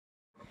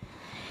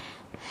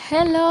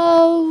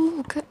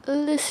Hello,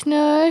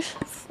 listeners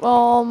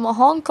from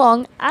Hong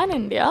Kong and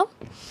India.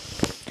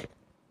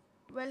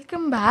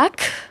 Welcome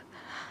back.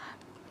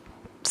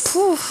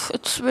 Phew,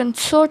 it's been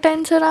so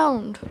tense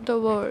around the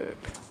world.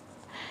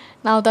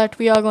 Now that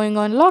we are going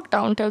on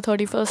lockdown till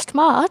 31st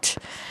March,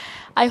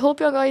 I hope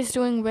you guys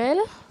doing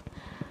well,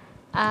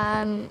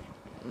 and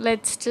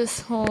let's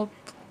just hope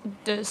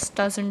this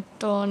doesn't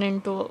turn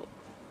into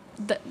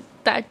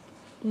that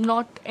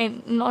not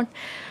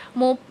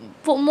more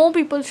more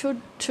people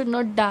should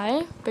not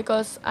die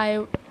because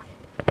I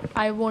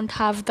won't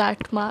have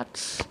that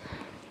much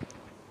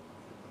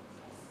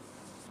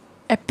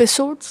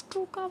episodes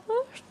to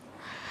cover.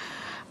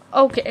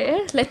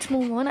 Okay, let's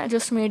move on. I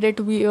just made it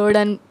weird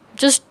and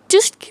just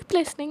keep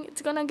listening.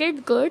 It's gonna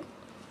get good.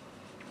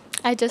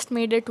 I just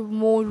made it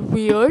more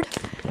weird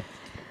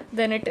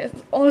than it is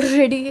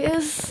already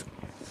is.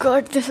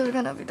 God, this is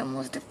gonna be the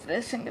most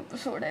depressing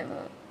episode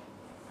ever.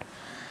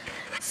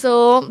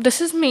 So this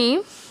is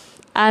me,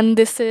 and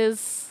this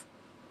is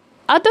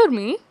other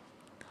me,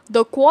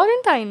 the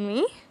quarantine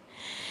me.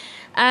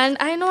 And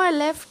I know I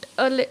left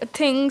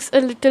things a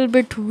little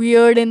bit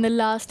weird in the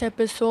last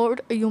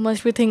episode. You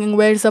must be thinking,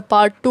 where's the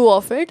part 2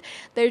 of it?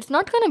 There's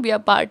not gonna be a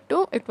part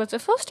 2. It was the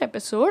first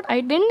episode.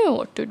 I didn't know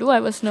what to do. I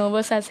was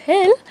nervous as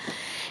hell.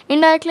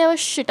 Indirectly, I was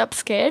shit up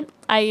scared.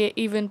 I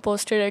even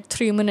posted it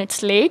 3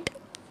 minutes late.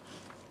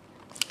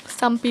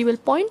 Some people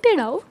pointed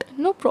out,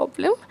 no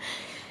problem.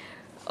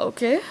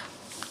 Okay.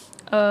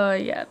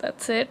 Yeah,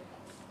 that's it.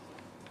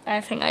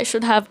 I think I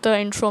should have the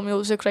intro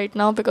music right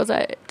now because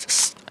I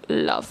just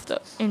love the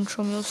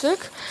intro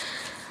music.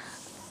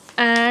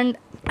 And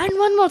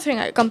one more thing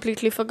I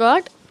completely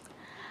forgot.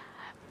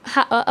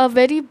 A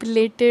very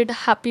belated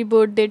happy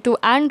birthday to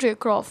Andre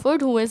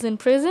Crawford, who is in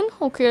prison,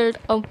 who killed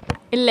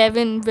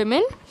 11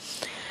 women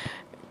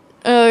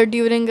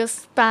during a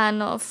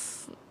span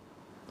of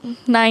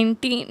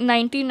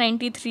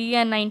 1993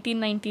 and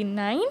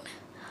 1999.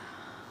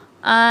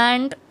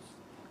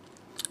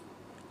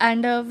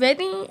 And a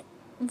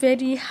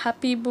very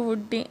happy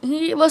birthday.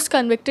 He was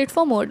convicted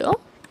for murder.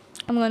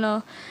 I'm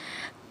gonna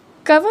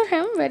cover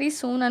him very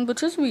soon, and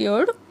which is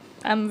weird.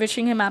 I'm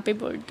wishing him happy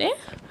birthday.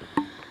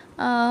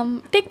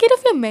 Take care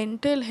of your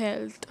mental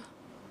health.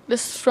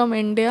 This is from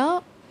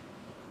India.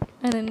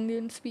 An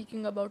Indian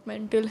speaking about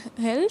mental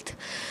health,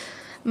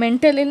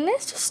 mental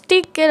illness. Just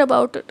take care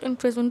about it in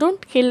prison.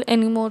 Don't kill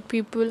any more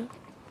people.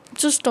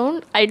 Just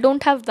don't. I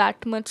don't have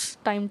that much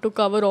time to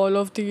cover all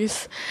of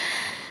these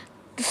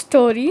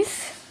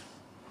stories.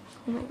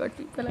 Oh my god,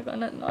 people are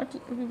gonna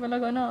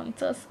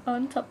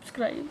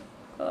unsubscribe.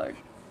 God.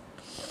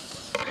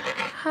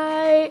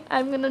 Hi,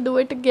 I'm gonna do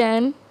it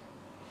again.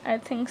 I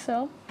think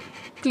so.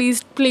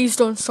 Please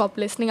don't stop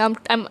listening. I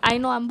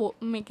know I'm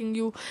making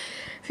you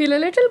feel a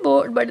little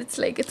bored, but it's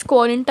like it's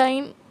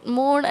quarantine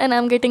mode and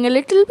I'm getting a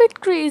little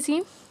bit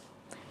crazy.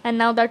 And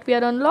now that we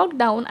are on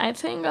lockdown, I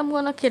think I'm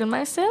gonna kill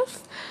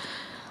myself.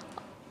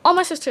 Or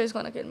my sister is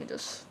gonna kill me,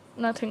 just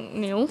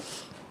nothing new.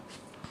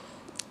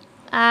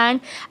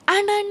 And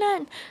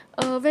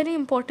very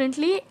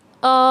importantly,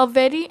 an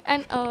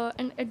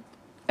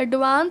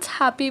advance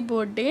happy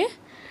birthday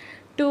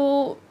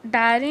to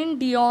Darren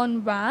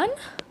Dion Van,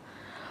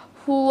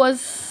 who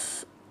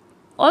was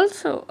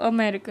also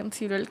American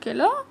serial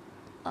killer.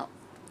 Uh,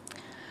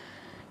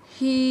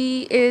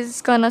 he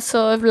is gonna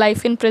serve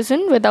life in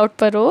prison without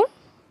parole,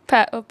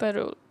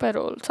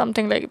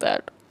 something like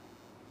that.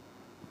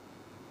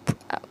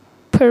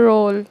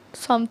 Parole,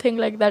 something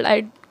like that.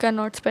 I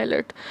cannot spell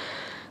it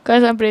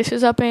because my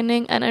braces are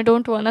paining and I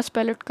don't wanna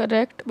spell it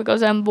correct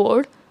because I'm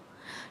bored.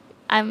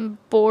 I'm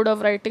bored of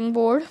writing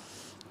bored.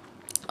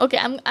 Okay,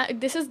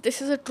 this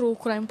is a true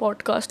crime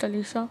podcast,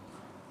 Alicia.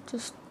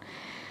 Just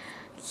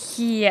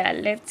yeah,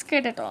 let's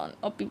get it on.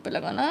 Or people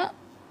are gonna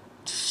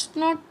just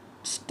not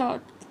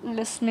start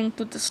listening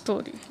to the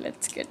story.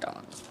 Let's get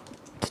on.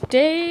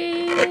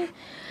 Today,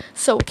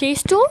 so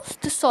case 2,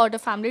 the Sodder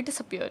family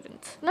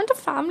disappearance. Not the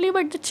family,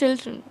 but the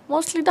children.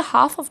 Mostly the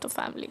half of the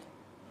family.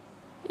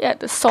 Yeah,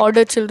 the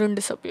Sodder children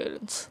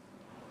disappearance.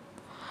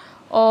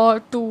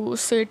 Or to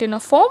say it in a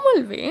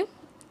formal way,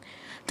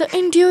 the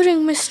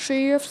enduring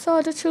mystery of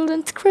Sodder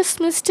children's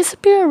Christmas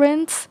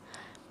disappearance.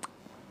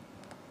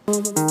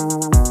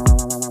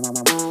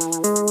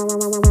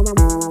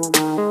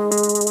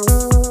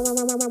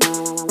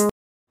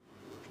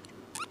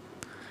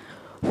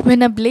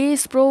 When a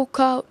blaze broke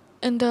out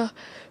in the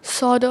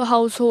Sodder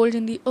household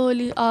in the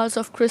early hours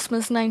of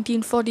Christmas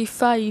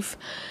 1945,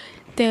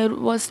 there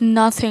was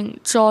nothing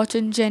George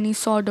and Jenny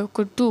Sodder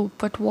could do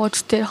but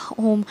watch their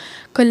home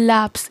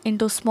collapse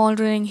into a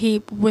smoldering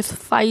heap with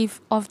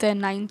 5 of their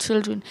 9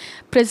 children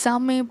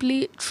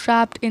presumably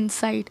trapped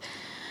inside.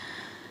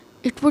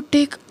 It would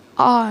take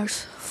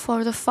hours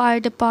for the fire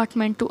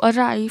department to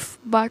arrive,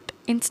 but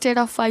instead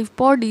of 5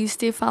 bodies,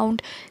 they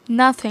found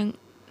nothing.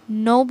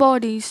 No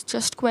bodies,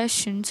 just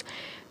questions.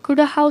 Could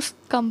a house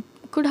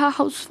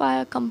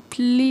fire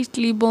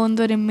completely burn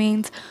the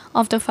remains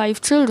of the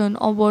 5 children,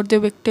 or were they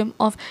victim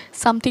of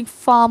something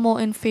far more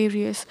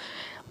nefarious?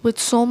 With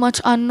so much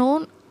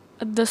unknown,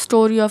 the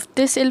story of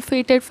this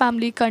ill-fated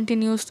family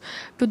continues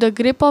to the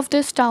grip of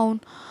this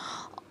town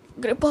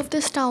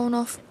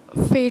of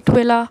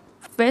Fayetteville,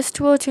 West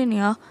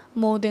Virginia,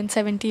 more than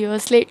 70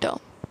 years later.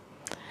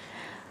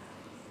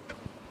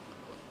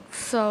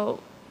 So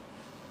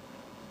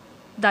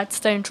that's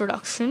the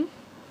introduction.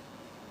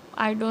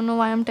 I don't know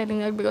why I'm telling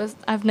that, because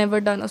I've never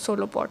done a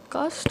solo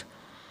podcast.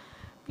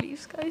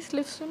 Please, guys,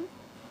 listen.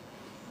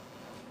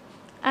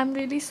 I'm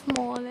really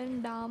small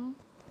and dumb.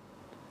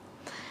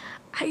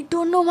 I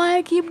don't know why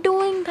I keep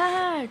doing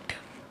that.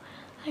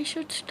 I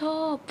should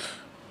stop.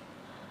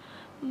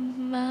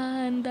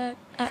 Man, that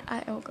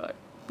oh god.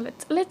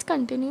 Let's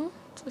continue.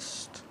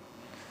 Just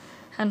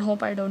and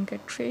hope I don't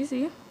get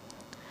crazy.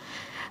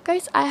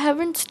 Guys, I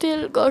haven't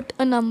still got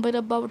a number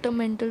about a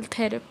mental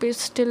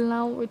therapist till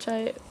now, which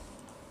I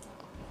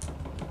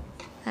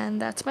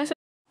and that's my.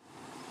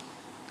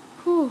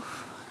 Whew.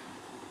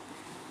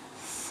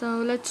 So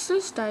let's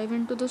just dive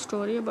into the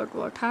story about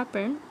what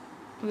happened.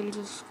 We'll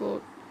just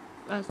go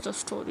as the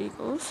story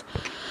goes.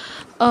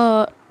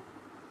 Uh,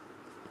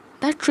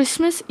 that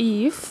Christmas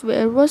Eve,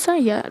 where was I?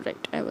 Yeah,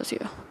 right, I was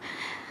here.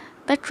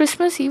 That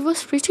Christmas Eve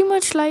was pretty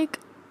much like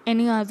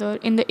any other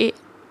in the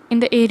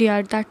area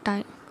at that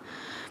time.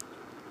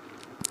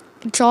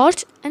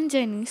 George and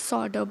Jenny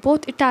Sodder,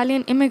 both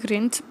Italian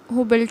immigrants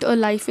who built a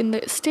life in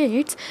the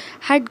States,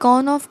 had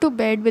gone off to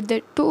bed with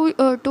their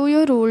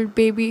 2-year-old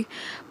baby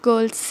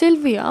girl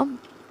Sylvia,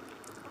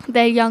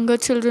 their younger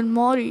children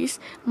Maurice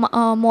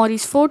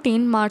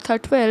 14, Martha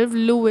 12,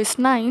 Louis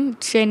 9,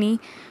 Jenny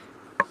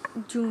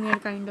Junior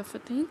kind of a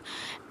thing,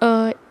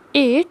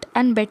 8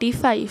 and Betty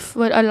 5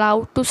 were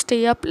allowed to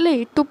stay up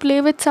late to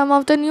play with some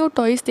of the new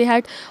toys they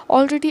had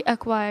already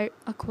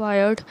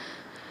acquired.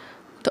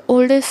 The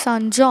oldest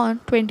son, John,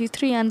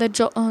 23,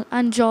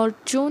 and George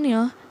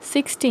Jr.,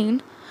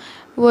 16,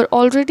 were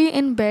already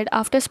in bed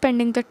after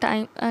spending the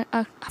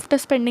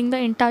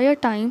entire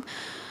time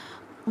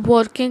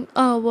working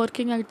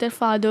at their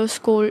father's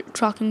coal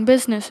trucking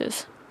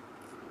businesses.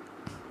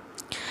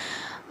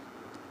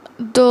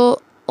 The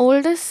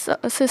oldest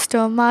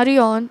sister,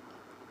 Marion,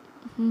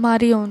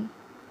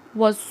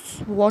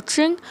 was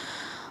watching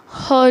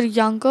her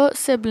younger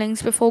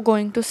siblings before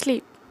going to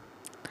sleep.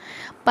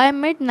 By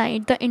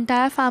midnight, the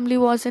entire family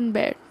was in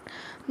bed.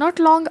 Not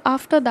long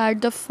after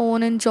that, the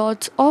phone in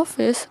George's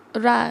office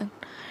rang,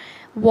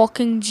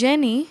 waking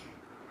Jenny.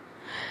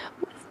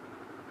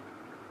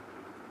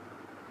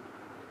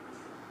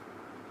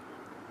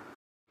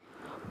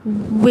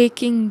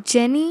 Waking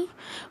Jenny,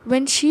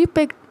 when she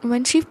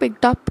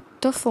picked up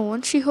the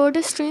phone, she heard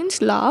a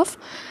strange laugh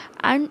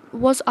and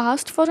was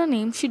asked for a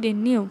name she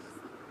didn't know.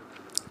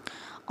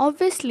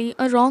 Obviously,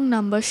 a wrong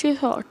number, she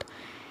thought.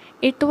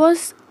 It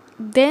was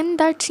then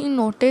that she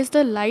noticed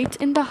the lights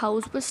in the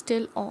house were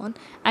still on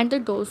and the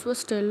doors were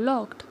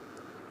still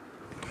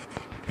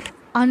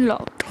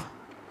unlocked,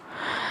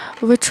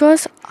 which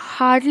was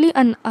hardly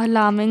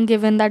alarming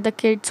given that the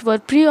kids were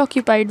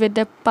preoccupied with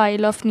their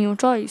pile of new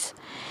toys.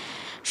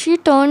 She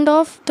turned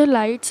off the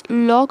lights,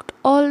 locked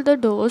all the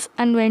doors,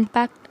 and went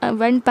back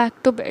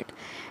to bed.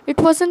 It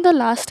wasn't the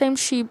last time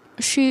she'd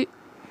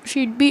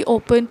be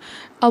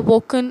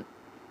awoken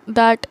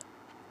that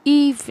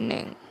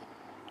evening.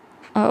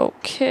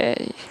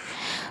 Okay,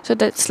 so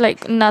that's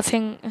like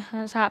nothing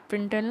has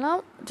happened till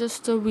now.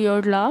 Just a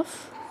weird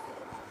laugh,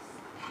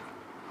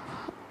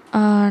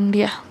 and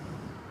yeah,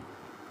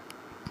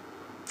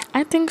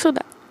 I think so.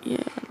 That yeah,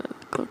 the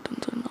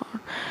curtains are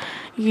not.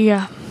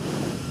 Yeah.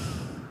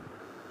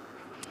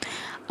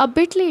 A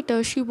bit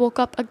later, she woke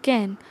up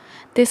again,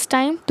 this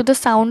time to the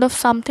sound of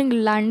something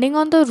landing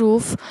on the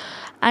roof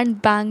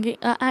and banging,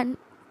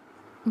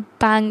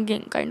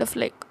 kind of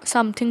like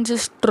something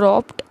just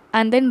dropped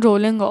and then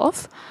rolling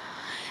off.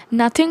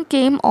 Nothing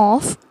came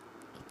off.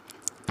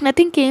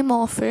 Nothing came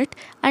off it,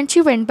 and she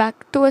went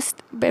back to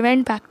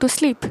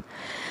sleep.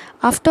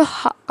 After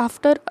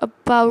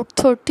about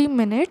 30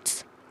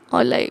 minutes,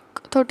 or like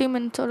 30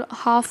 minutes or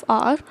half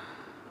hour,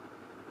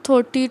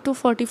 30 to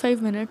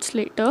 45 minutes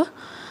later,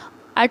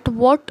 at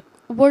what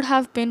would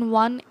have been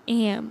 1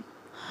 a.m.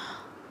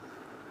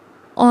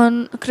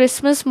 on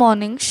Christmas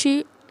morning,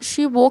 she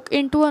woke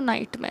into a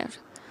nightmare.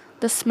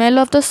 The smell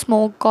of the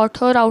smoke got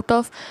her out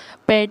of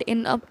bed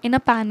in a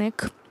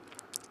panic,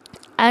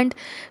 and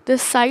the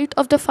sight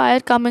of the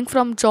fire coming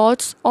from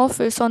George's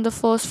office on the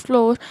first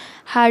floor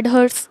had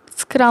her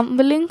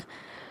scrambling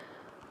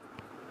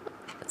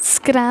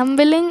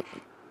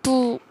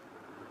to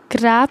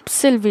grab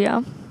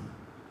Sylvia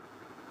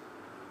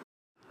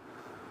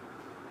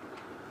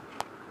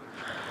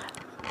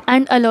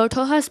and alert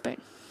her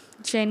husband.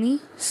 Jenny,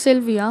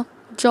 Sylvia,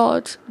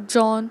 George,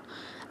 John,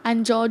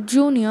 and George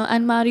Jr.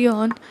 and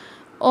Marion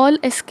all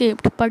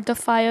escaped, but the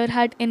fire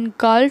had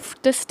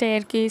engulfed the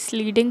staircase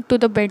leading to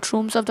the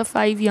bedrooms of the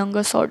 5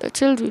 younger Sodder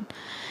children.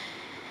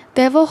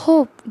 There was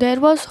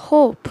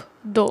hope,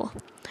 though.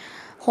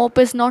 Hope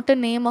is not a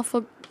name of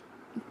a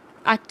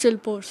actual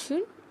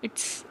person.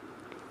 It's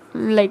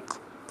like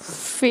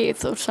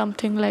faith or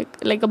something,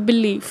 like a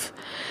belief.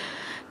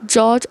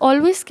 George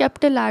always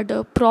kept a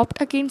ladder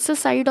propped against the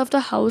side of the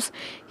house.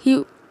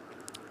 He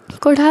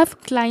could have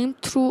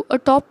climbed through a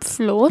top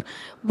floor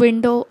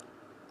window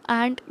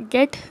and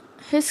get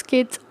his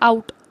kids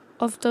out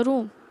of the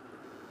room.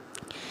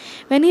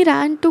 When he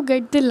ran to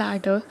get the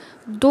ladder,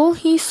 though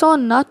he saw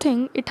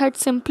nothing, it had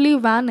simply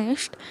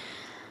vanished,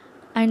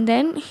 and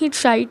then he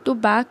tried to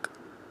back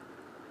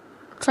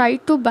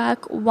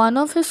one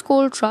of his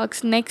coal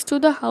trucks next to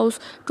the house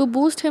to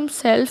boost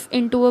himself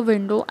into a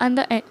window,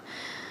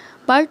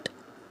 but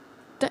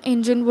the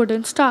engine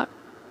wouldn't start.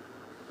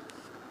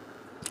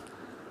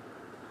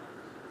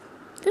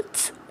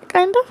 It's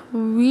kind of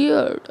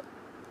weird.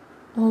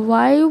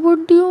 Why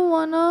would you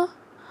wanna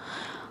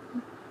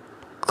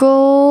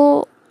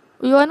go?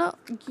 You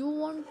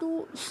want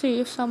to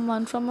save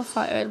someone from a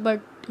fire,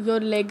 but your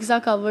legs are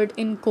covered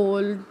in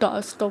coal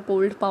dust or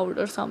cold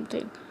powder or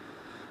something.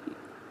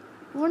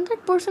 Won't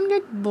that person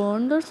get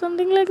burned or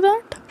something like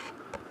that?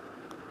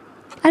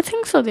 I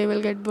think so. They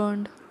will get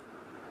burned.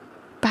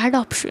 Bad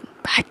option.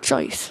 Bad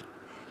choice.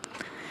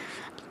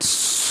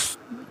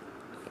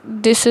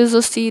 This is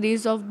a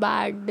series of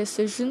bad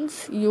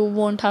decisions you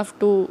won't have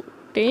to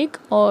take,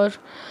 or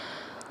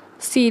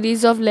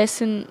series of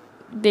lesson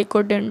they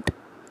couldn't.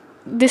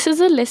 This is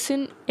a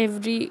lesson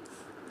every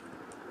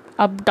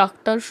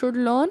abductor should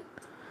learn,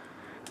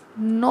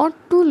 not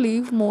to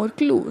leave more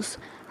clues.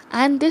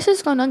 And this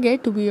is gonna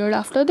get weird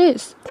after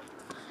this.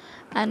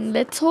 And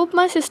let's hope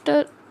my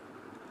sister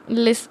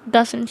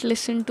doesn't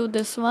listen to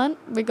this one,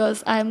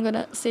 because I'm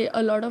gonna say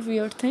a lot of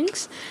weird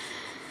things.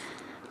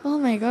 Oh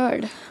my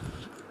god.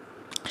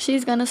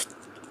 She's gonna.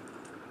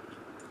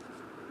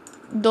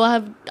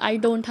 Though I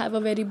don't have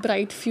a very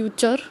bright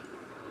future,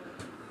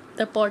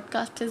 the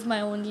podcast is my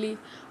only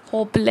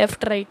hope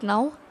left right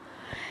now.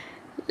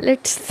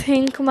 Let's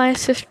think my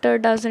sister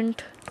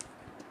doesn't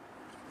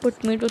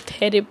put me to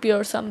therapy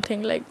or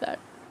something like that.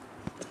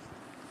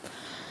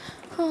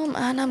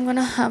 And I'm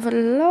gonna have a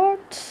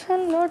lots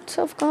and lots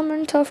of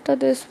comments after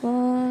this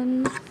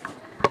one.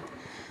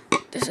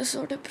 This is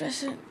so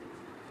depressing.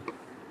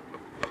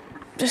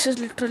 This is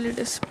literally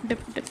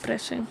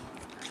depressing.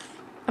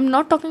 I'm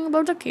not talking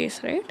about the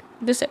case, right?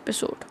 This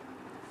episode.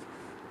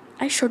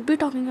 I should be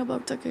talking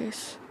about the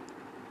case.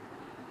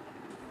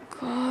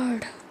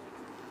 God.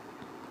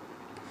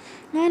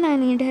 Man, I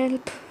need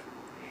help.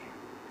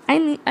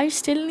 I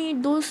still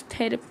need those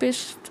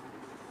therapist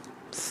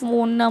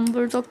phone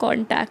numbers or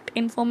contact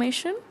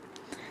information,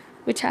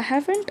 which I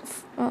haven't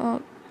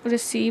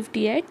received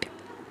yet.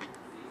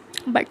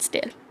 But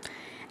still.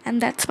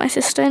 And that's my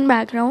sister in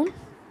background.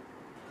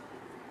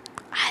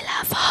 I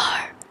love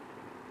her.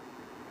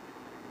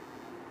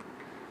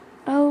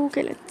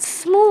 Okay,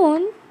 let's move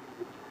on,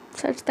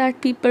 such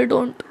that people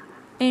don't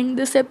end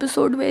this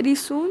episode very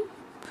soon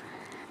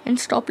and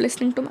stop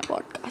listening to my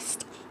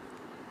podcast.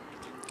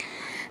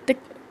 The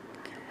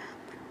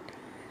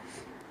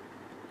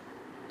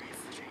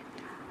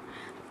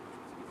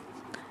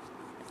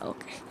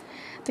okay,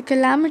 the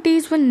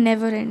calamities were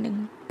never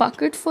ending.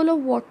 Bucket full of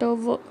water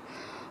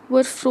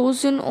were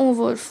frozen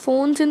over.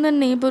 Phones in the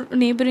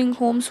neighboring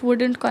homes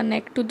wouldn't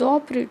connect to the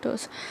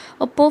operators.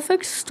 A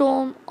perfect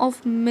storm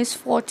of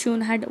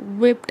misfortune had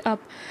whipped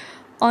up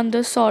on the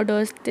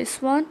Sodders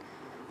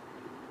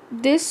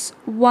this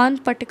one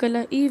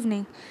particular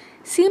evening,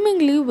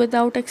 seemingly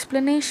without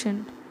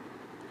explanation.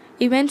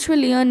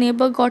 Eventually, a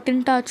neighbor got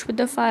in touch with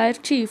the fire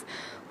chief,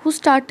 who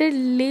started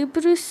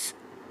laborious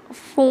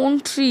phone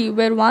tree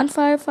where one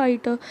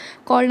firefighter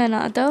called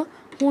another,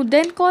 who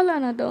then called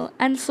another,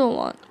 and so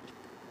on.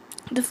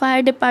 The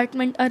fire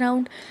department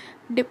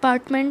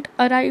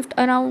arrived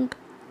around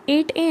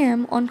 8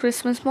 a.m. on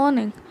Christmas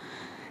morning,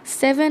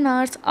 7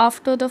 hours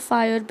after the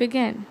fire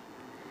began,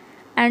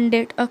 and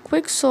did a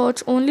quick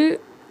search only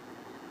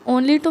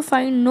to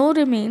find no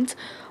remains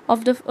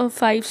of the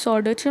five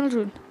Sodder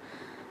children.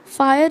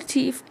 Fire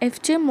Chief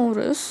F.J.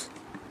 Morris,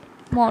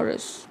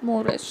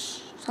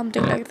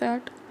 something like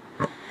that,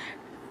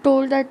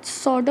 told that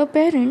Sodder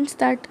parents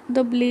that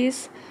the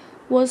blaze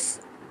was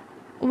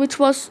which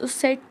was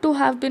said to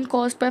have been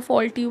caused by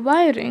faulty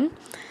wiring,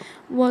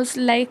 was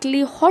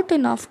likely hot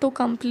enough to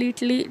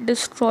completely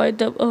destroy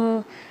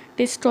the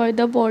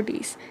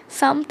bodies.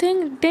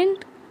 Something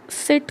didn't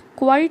sit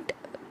right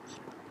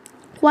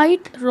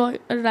with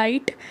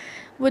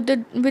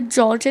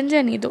George and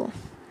Jenny, though.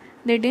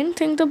 They didn't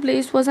think the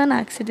blaze was an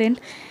accident.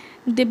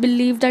 They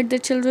believed that the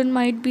children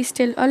might be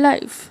still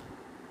alive.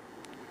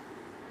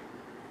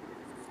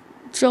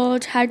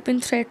 George had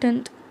been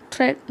threatened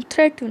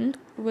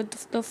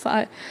with the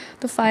fire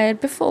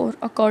before,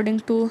 according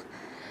to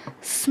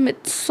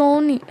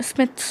Smithsonian,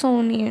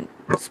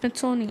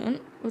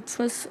 which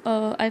was,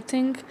 I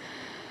think,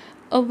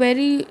 a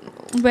very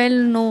well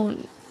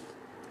known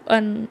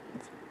and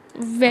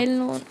well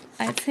known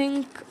I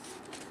think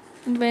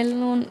well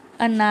known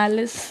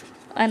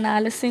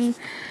analyzing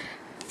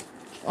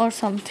or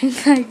something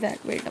like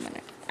that. Wait a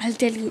minute, I'll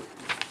tell you.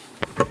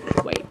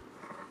 Wait.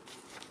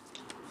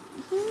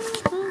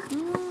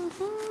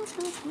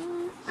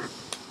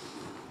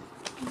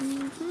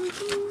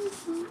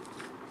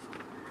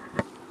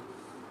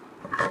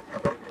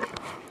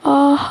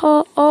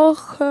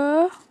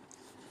 Okay.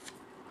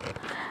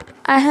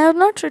 I have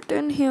not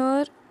written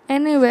here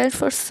anywhere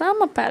for some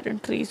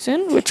apparent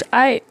reason, which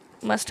I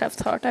must have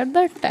thought at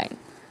that time.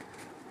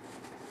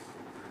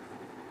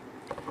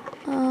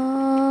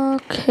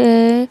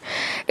 Okay.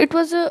 It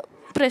was a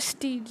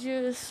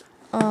prestigious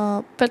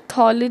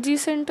pathology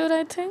center,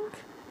 I think.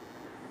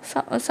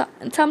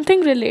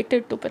 Something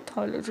related to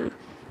pathology.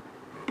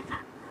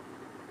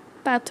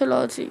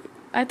 Pathology.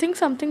 I think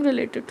something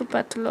related to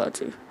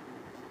pathology.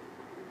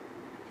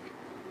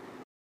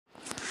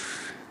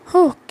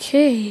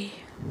 Okay.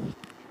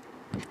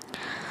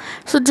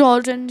 So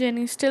George and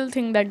Jenny still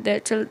think that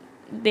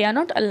they are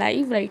not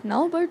alive right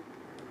now, but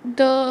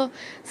the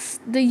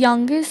the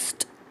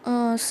youngest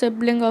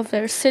sibling of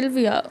theirs,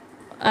 Sylvia,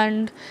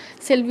 and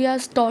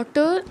Sylvia's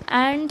daughter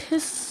and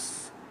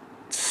his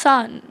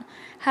son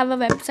have a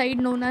website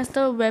known as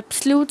the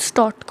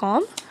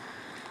websleuths.com,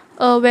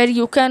 where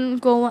you can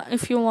go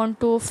if you want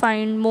to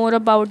find more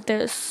about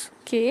this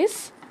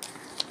case.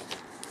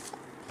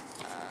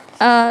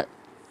 Uh,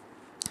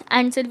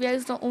 and Sylvia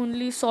is the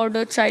only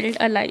Sodder child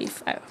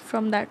alive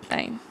from that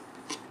time.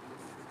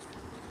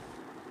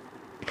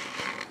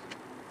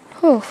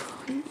 Oh,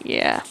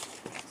 yeah.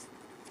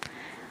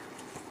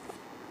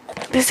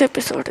 This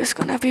episode is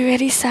gonna be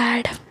very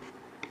sad.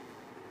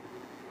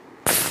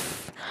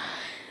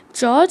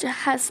 George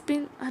has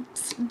been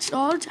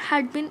George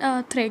had been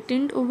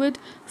threatened with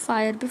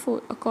fire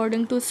before,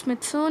 according to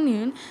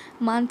Smithsonian.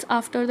 Months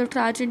after the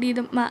tragedy,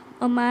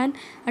 a man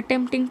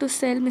attempting to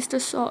sell Mr.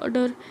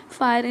 Sodder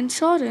fire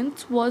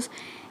insurance was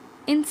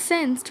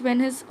incensed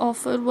when his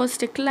offer was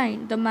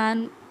declined. The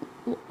man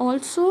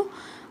also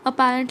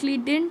apparently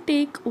didn't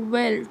take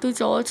well to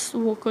George's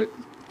vocal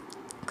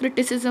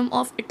criticism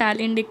of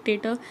Italian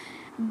dictator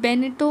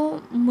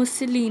Benito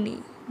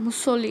Mussolini.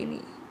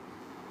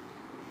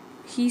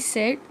 He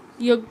said,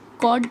 "Your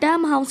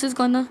goddamn house is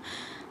going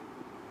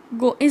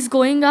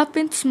up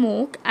in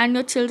smoke, and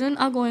your children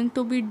are going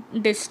to be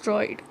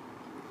destroyed."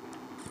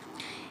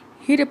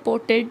 He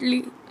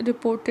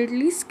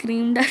reportedly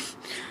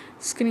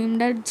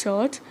screamed at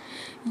George,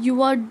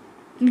 "You are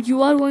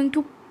you are going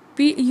to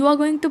you are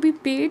going to be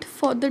paid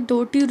for the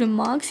dirty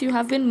remarks you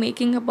have been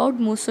making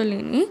about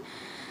Mussolini."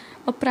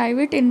 A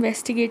private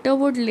investigator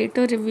would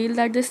later reveal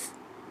that this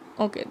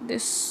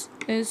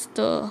is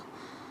the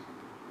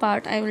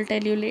part I will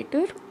tell you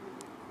later.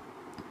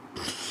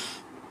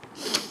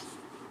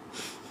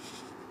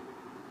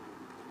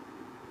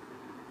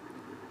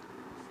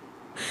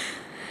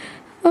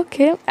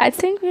 Okay, I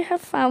think we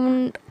have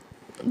found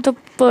the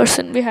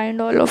person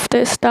behind all of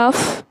this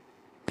stuff.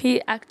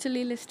 He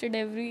actually listed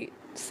every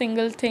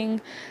single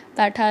thing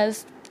that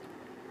has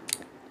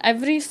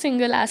every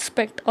single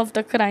aspect of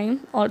the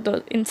crime or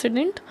the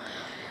incident.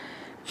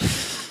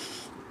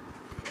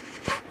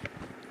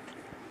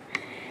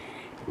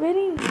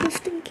 Very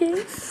interesting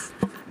case.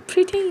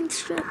 Pretty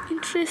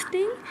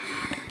interesting.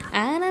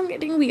 And I'm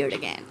getting weird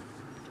again.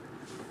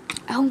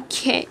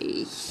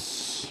 Okay.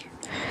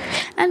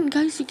 And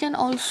guys, you can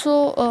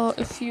also,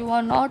 if you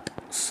are not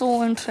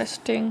so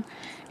interesting,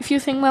 if you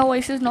think my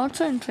voice is not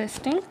so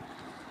interesting,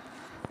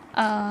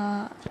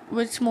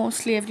 which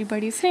mostly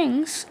everybody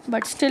thinks,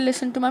 but still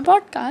listen to my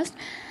podcast,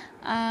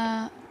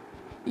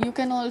 you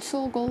can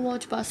also go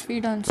watch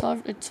BuzzFeed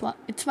Unsolved.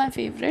 It's my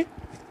favorite,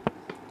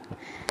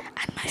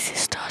 and my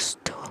sister's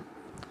too.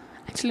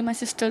 Actually, my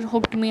sister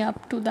hooked me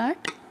up to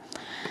that.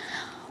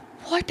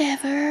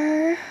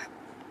 Whatever.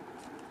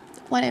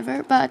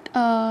 But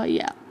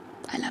yeah,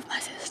 I love my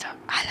sister.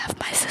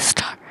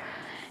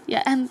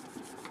 Yeah, and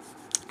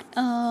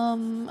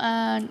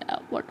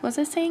what was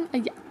I saying?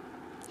 Yeah,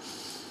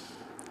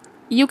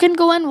 you can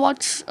go and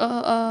watch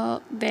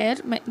there.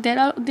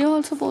 They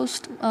also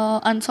post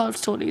unsolved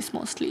stories,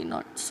 mostly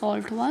not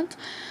solved ones.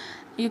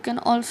 You can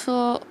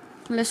also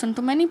listen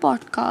to many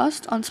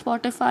podcasts on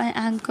Spotify,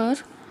 Anchor.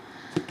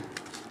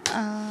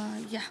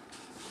 Yeah,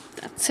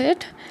 that's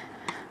it.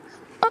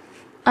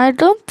 I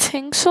don't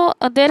think so.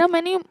 There are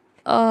many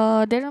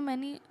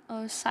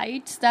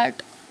sites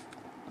that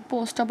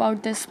post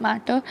about this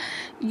matter.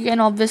 You can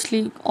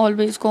obviously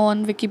always go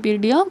on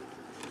Wikipedia.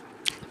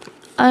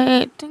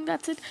 I think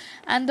that's it.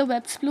 And the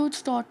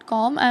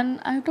websleuths.com,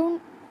 and I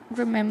don't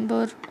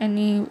remember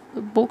any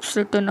books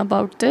written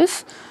about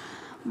this,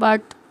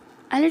 but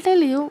I'll tell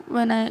you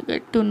when I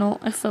get to know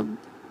if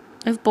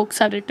books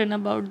are written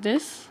about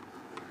this.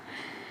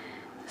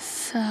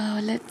 So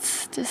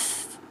let's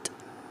just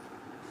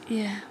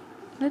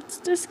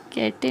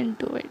get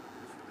into it.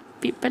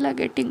 People are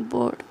getting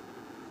bored.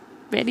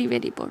 Very,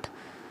 very bored.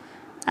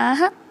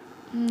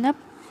 Nope.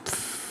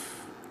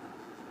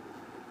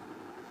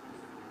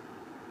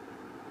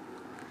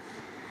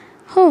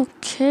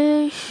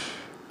 Okay.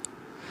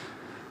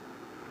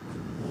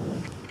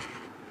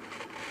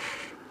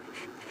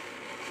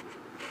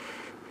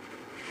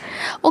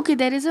 Okay,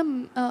 there is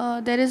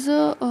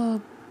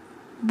a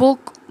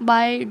book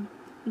by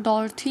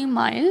Dorothy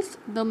Miles,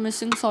 The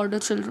Missing Sodder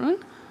Children,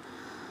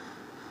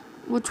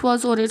 which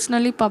was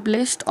originally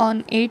published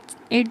on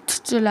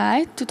 8th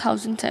July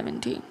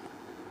 2017.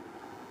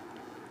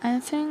 I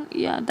think,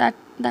 yeah, that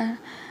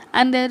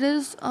and there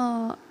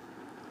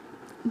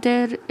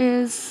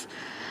is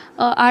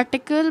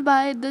article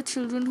by the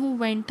children who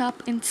went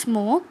up in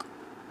smoke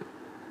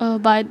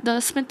by the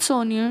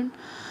Smithsonian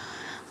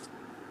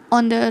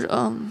on their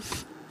uh,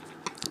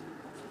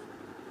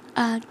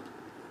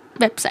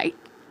 website.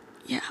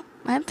 Yeah,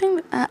 I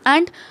think,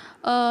 and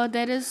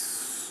there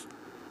is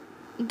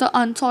the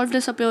unsolved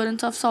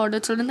disappearance of Sodder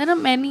children.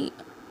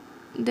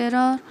 There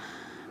are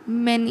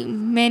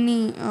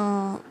many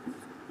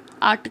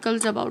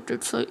articles about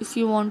it. So if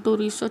you want to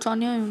research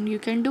on your own, you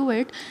can do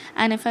it.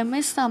 And if I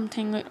miss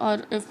something,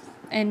 or if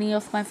any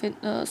of my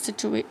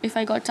if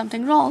I got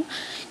something wrong,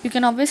 you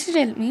can obviously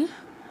tell me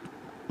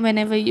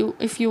whenever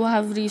if you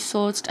have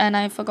researched and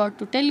I forgot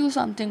to tell you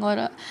something,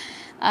 or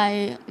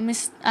I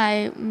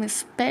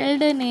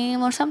misspelled a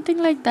name or something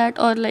like that,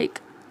 or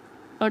like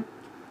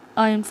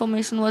or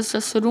information was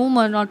just a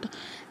rumor, not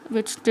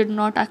which did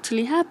not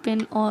actually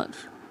happen, or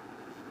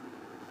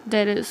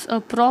there is a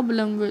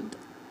problem with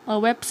a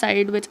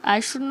website which I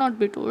should not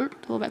be told,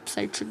 the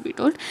website should be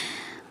told.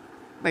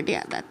 But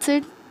yeah, that's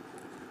it.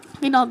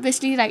 You can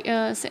obviously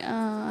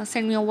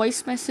send me a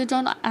voice message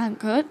on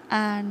Anchor,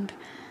 and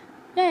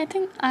yeah, I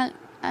think and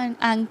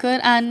Anchor,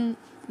 and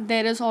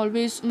there is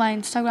always my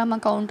Instagram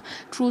account,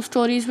 True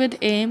Stories with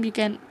Aim.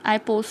 I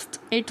post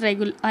it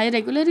I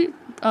regularly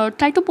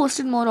try to post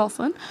it more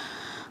often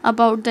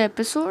about the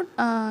episode.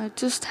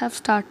 Just have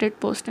started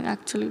posting,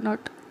 actually,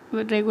 not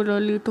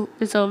regularly. To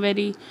is a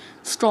very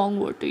strong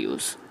word to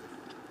use.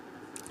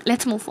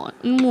 Let's move on.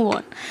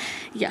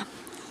 Yeah,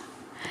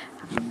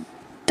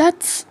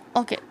 that's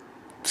okay.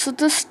 So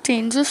the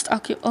strangest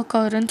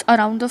occurrence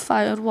around the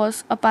fire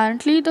was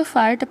apparently the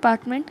fire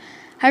department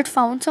had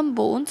found some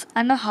bones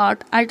and a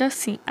heart at the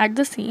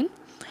scene,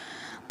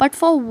 but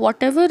for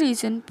whatever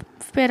reason,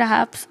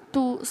 perhaps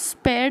to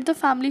spare the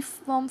family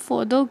from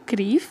further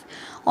grief,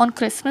 on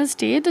Christmas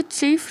Day, the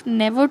chief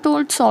never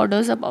told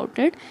Saunders about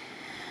it.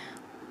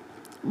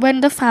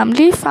 When the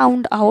family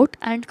found out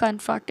and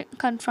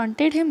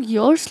confronted him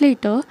years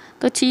later,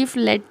 the chief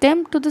led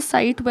them to the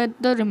site where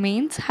the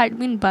remains had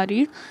been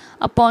buried.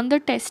 Upon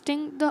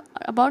testing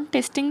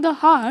the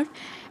heart,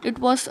 it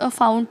was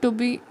found to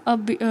be a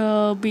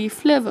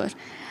beef liver,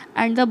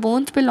 and the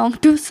bones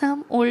belonged to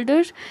some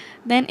older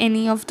than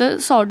any of the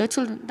Sodder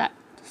children. That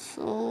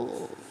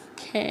so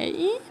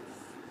okay.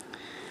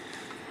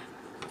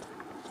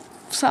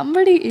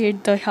 Somebody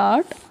ate the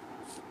heart.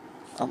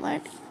 Oh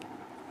my.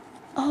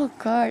 Oh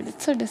god,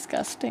 it's so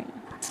disgusting.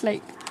 It's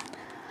like,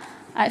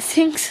 I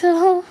think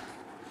so.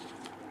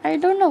 I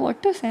don't know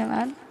what to say,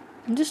 man.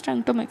 I'm just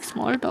trying to make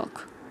small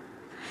talk.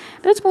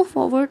 Let's move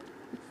forward.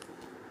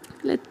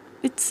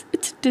 It's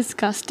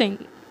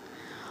disgusting.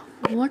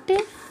 What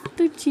if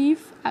the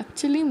chief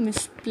actually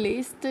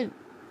misplaced the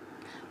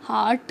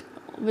heart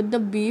with the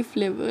beef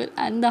liver,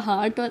 and the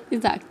heart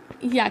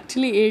he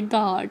actually ate the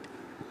heart,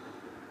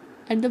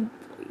 and the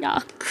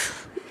yuck.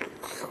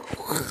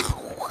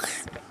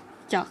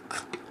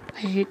 Yuck. I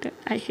hate it.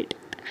 I hate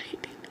it. I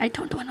hate it. I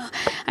don't wanna.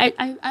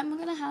 I'm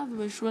gonna have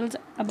visuals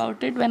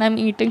about it when I'm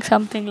eating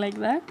something like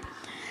that.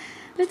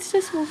 Let's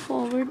just move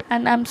forward.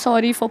 And I'm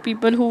sorry for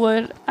people who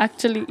were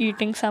actually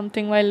eating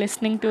something while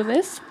listening to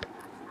this.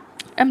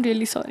 I'm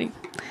really sorry.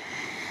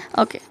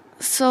 Okay.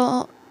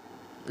 So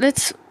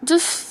let's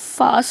just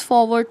fast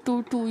forward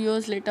to 2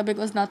 years later,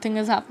 because nothing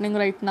is happening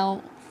right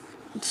now.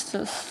 It's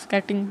just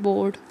getting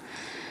bored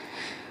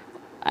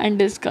and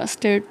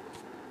disgusted.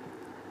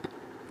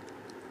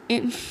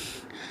 In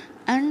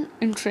An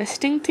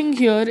interesting thing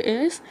here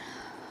is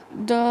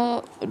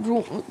the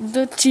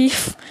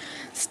chief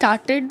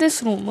started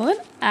this rumor,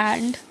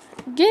 and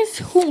guess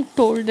who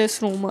told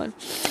this rumor?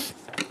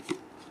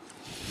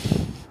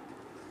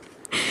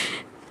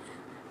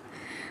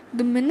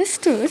 The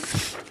minister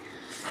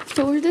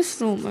told this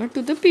rumor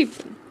to the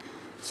people.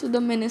 So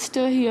the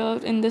minister here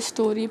in the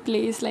story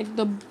plays like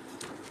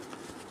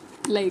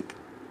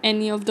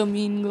any of the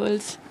mean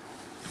girls,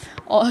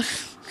 or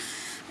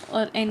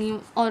any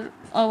or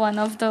one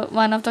of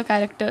the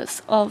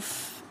characters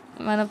of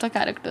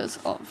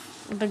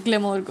the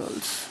Glamour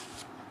Girls.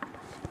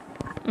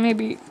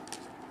 Maybe,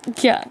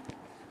 yeah.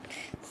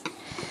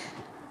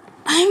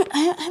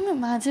 I'm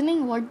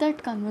imagining what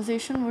that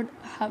conversation would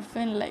have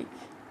been like.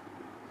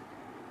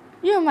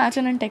 You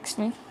imagine and text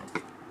me,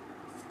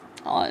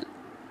 or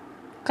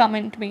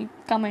comment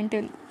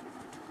in,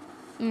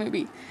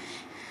 maybe.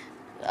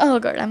 Oh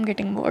god, I'm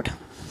getting bored.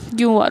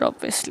 You are,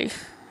 obviously.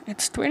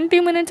 It's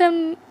 20 minutes,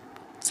 and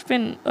it's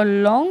been a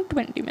long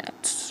 20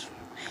 minutes.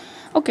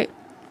 Okay.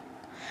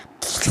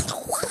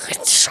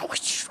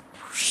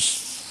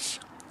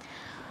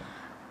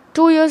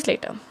 2 years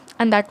later,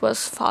 and that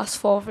was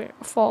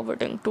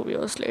forwarding 2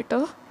 years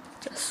later,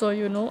 just so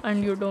you know,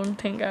 and you don't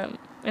think I'm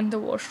in the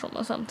washroom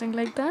or something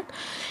like that.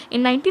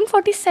 In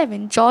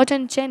 1947, George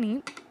and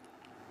Jenny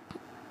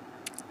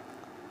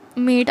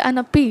made an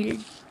appeal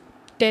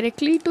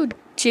directly to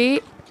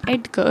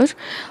Edgar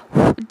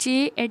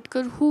J.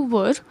 Edgar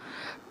Hoover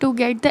to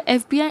get the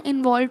FBI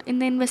involved in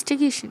the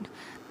investigation.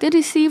 They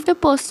received a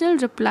personal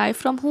reply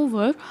from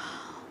Hoover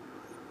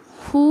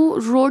who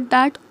wrote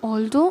that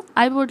although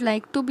I would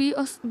like to be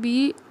of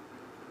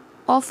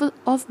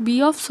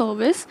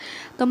service,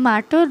 the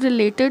matter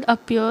related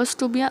appears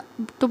to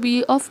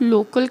be of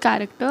local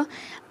character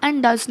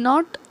and does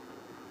not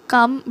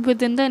come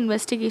within the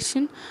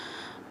investigation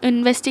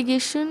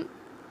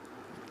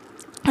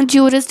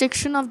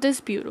jurisdiction of this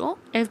bureau.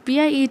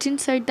 FBI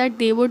agents said that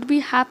they would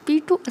be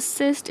happy to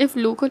assist if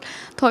local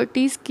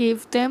authorities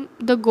gave them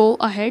the go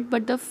ahead,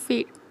 but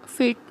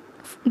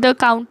the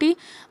county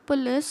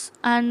police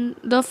and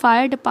the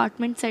fire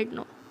department said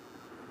no.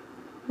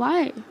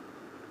 Why?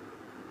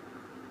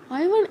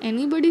 Why would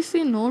anybody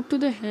say no to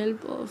the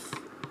help of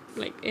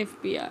like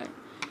FBI?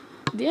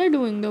 They are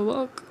doing the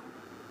work.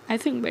 I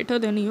think better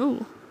than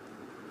you.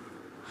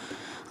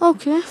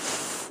 Okay,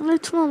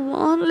 let's move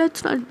on.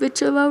 Let's not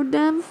bitch about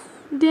them.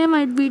 They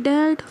might be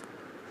dead.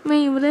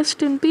 May you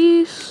rest in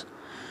peace.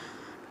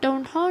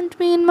 Don't haunt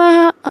me in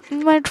my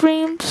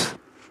dreams,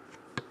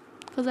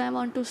 because I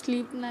want to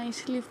sleep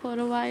nicely for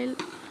a while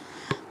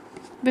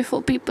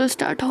before people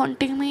start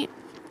haunting me.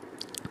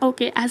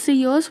 Okay, as the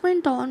years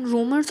went on,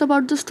 rumors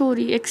about the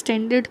story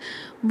extended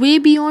way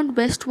beyond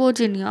West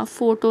Virginia.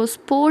 Photos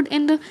poured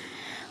in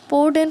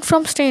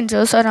from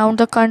strangers around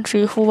the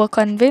country who were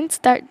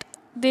convinced that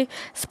they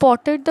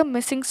spotted the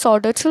missing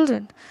Sodder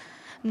children,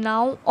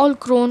 now all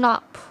grown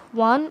up.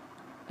 One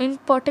in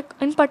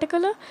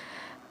particular,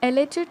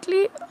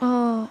 allegedly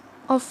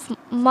of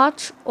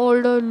much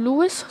older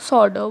Louis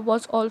Sodder,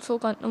 was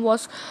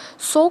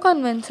so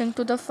convincing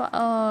to the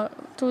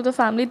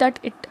family that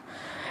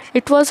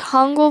it was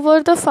hung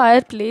over the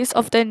fireplace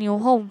of their new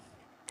home.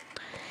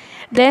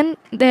 Then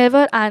there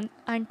were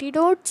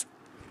antidotes.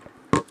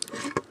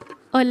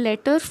 A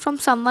letter from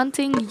someone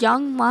saying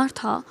young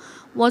Martha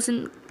was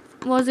in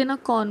a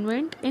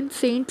convent in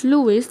St.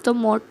 Louis, the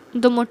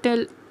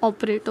motel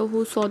operator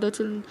who saw the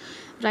children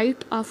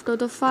right after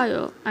the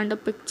fire, and a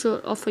picture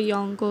of a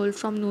young girl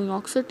from New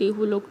York City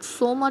who looked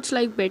so much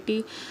like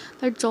Betty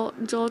that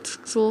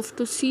George drove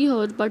to see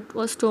her but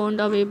was turned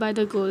away by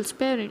the girl's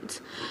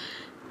parents.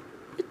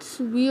 It's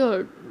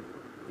weird.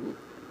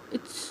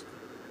 It's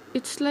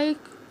it's like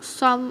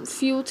some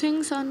few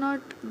things are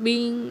not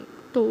being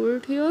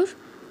told here,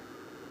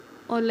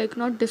 or like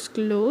not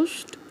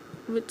disclosed,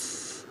 which,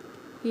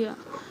 yeah,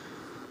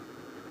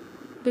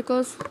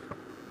 because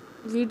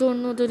we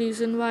don't know the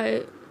reason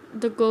why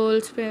the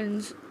girl's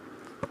parents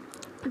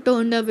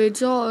turned away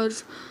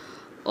George,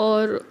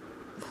 or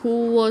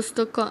who was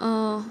the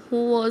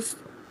who was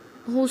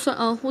who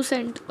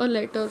sent a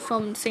letter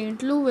from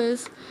St.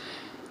 Louis.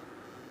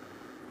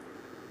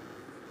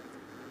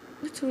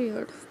 It's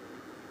weird.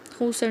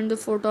 Who sent the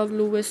photo of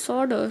Louis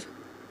Sodder?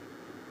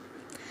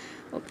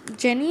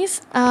 Jenny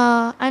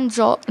and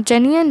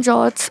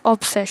George's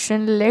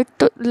obsession led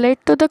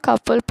to the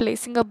couple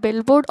placing a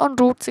billboard on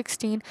Route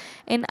 16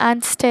 in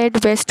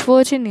Anstead, West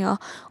Virginia,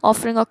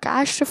 offering a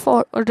cash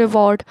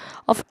reward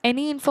of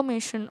any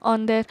information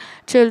on their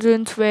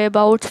children's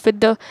whereabouts, with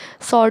the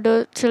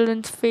Sodder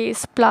children's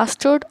face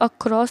plastered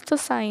across the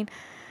sign.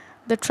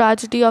 The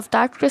tragedy of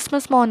that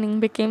Christmas morning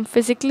became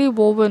physically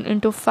woven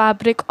into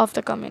fabric of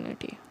the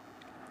community.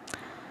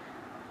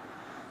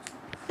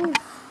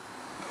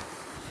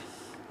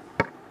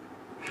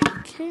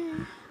 Okay,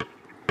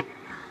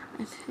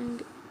 I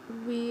think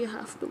we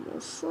have to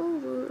move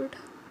forward.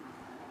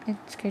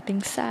 It's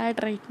getting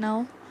sad right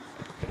now.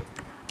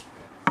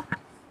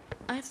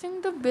 I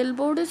think the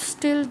billboard is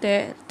still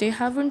there. They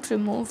haven't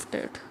removed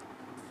it.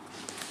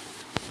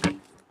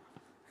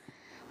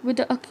 With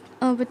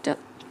the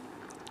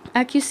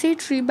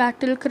accusatory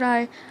battle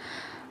cry,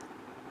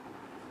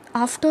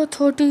 after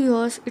 30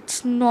 years,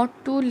 it's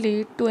not too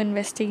late to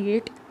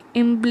investigate,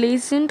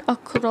 emblazoned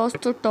across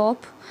the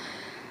top.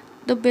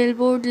 The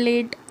billboard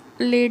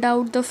laid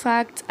out the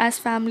facts as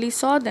family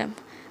saw them.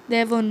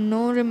 There were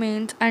no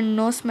remains and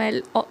no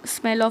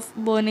smell of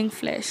burning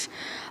flesh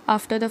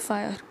after the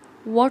fire.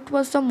 What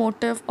was the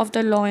motive of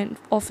the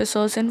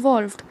officers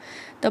involved?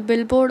 The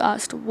billboard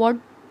asked, what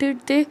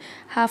did they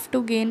have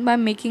to gain by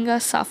making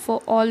us suffer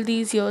all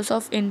these years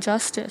of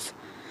injustice?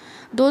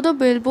 Though the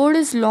billboard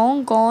is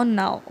long gone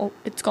now. Oh,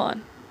 it's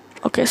gone.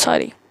 Okay,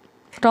 sorry.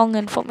 Wrong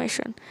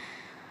information.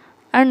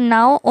 And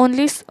now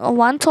only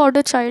one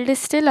Sodder child is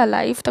still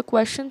alive. The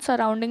questions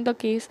surrounding the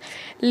case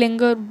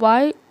linger.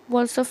 Why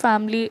was the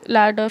family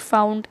ladder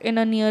found in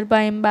a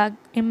nearby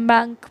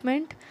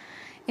embankment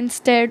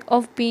instead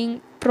of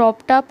being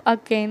propped up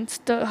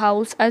against the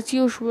house as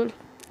usual?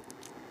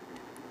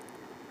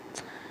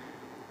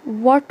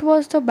 What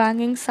was the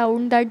banging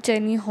sound that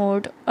Jenny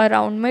heard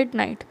around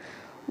midnight?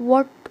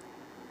 What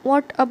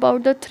what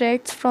about the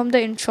threats from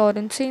the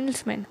insurance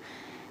salesman?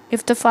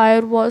 If the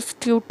fire was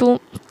due to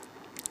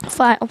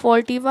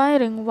faulty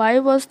wiring, why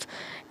was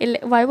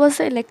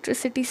the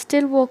electricity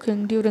still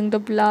working during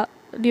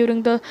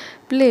the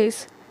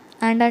blaze?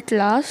 And at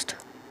last,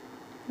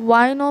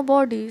 why no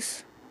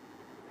bodies?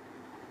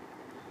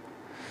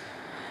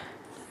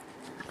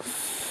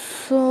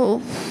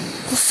 So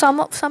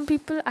some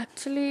people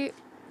actually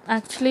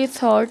actually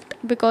thought,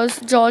 because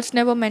George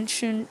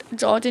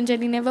and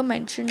Jenny never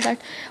mentioned that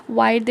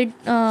why they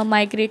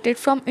migrated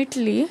from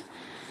Italy.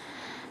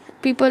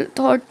 People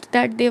thought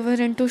that they were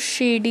into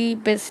shady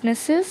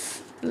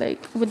businesses,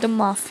 like with the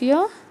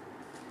mafia.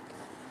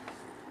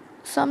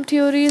 Some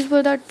theories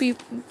were that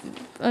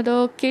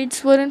the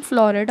kids were in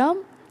Florida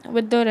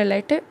with the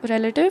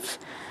relatives.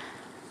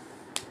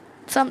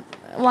 Some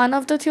One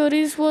of the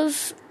theories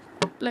was,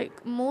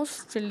 like,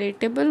 most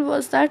relatable,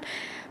 was that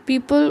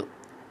people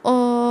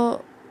uh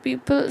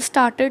people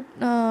started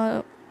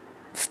a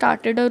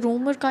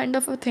rumor kind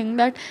of a thing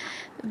that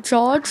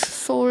George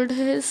sold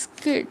his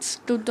kids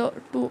to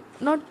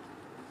not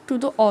to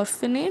the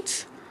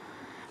orphanage.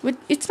 With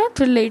It's not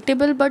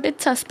relatable, but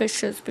it's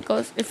suspicious,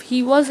 because if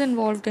he was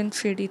involved in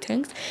shady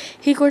things,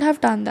 he could have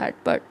done that,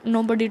 but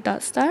nobody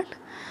does that.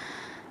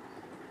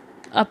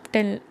 Up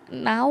till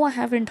now, I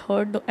haven't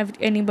heard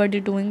anybody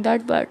doing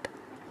that, but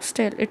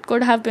still, it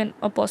could have been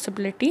a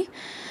possibility.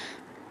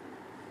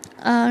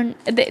 And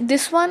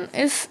this one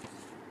is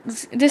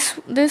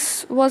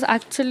this was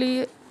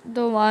actually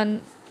the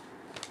one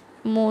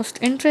most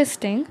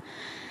interesting.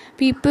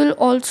 People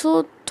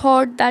also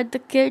thought that the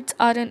kids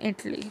are in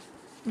Italy.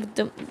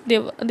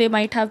 They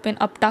might have been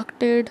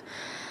abducted,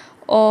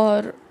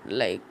 or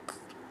like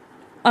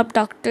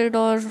abducted,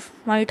 or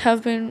might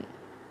have been,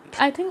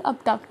 I think,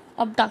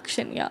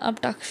 abduction. Yeah,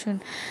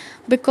 abduction,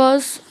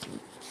 because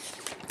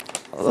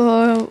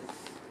uh,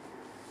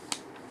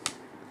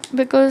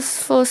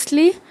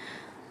 firstly,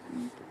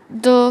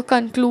 the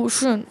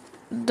conclusion,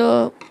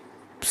 the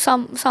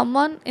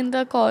someone in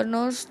the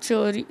coroner's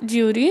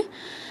jury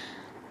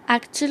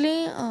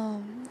actually,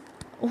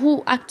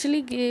 who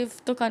actually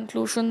gave the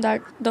conclusion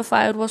that the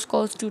fire was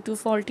caused due to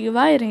faulty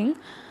wiring,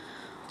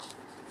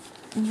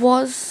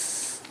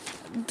 was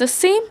the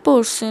same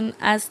person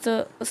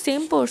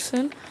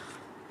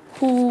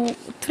who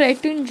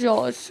threatened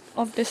George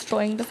of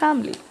destroying the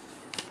family.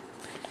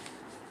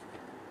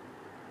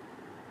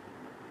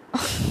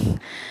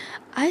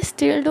 I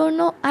still don't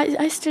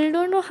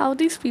know how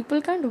these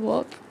people can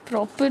work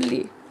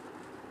properly.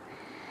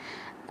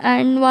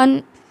 And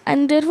one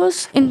and there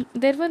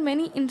were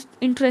many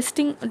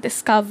interesting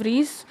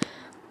discoveries.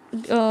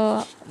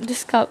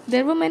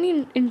 There were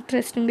many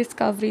interesting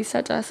discoveries,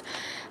 such as,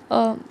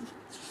 um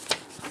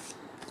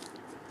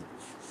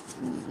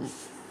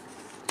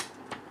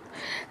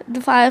the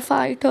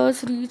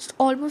firefighters reached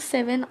almost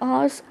 7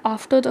 hours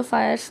after the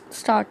fire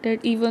started,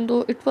 even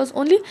though it was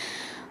only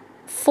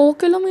 4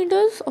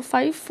 kilometers, or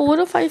 4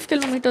 or 5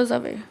 kilometers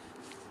away.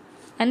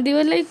 And they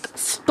were like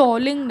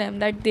stalling them,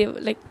 that they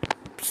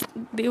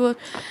were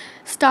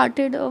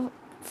started a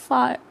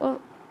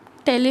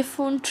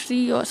telephone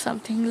tree or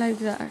something like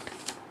that.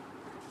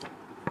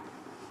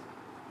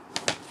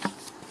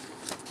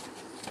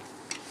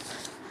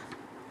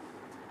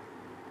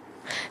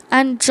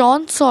 And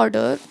John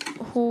Sodder,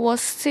 who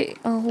was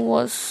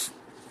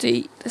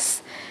the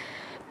s-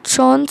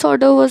 John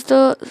Sodder was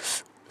the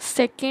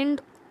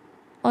second,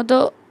 or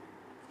the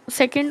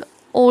second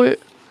old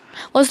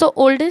was the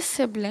oldest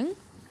sibling,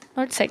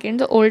 not second,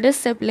 the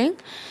oldest sibling.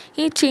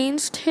 He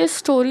changed his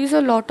stories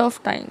a lot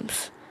of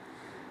times.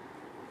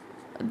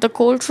 The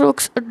coal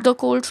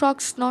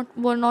trucks not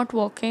were not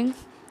working.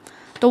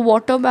 The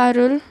water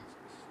barrel,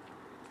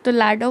 the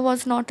ladder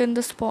was not in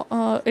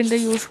the in the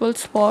usual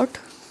spot.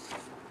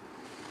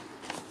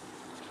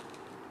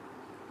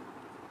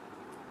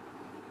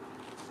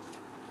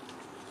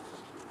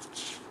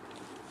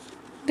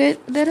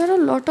 There are a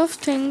lot of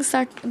things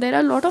that there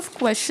are a lot of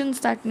questions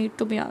that need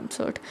to be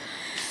answered.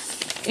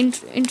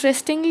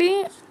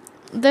 Interestingly,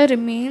 the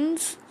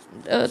remains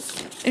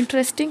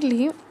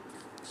interestingly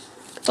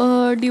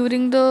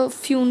during the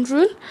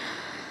funeral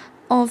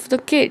of the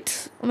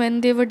kids, when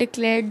they were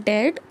declared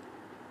dead,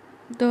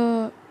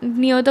 the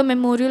near the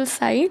memorial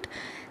site,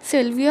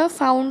 Sylvia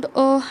found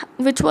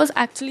which was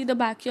actually the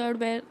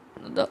backyard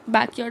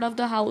of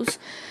the house,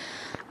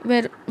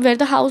 where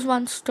the house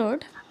once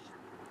stood.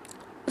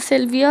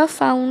 Sylvia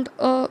found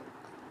a,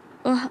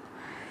 a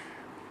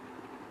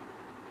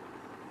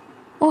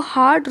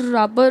hard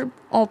rubber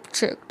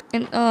object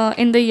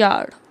in the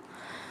yard,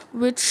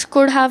 which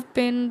could have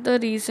been the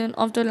reason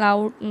of the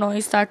loud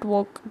noise that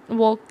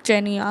woke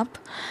Jenny up.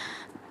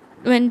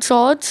 When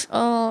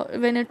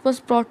it was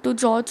brought to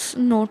George's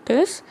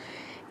notice,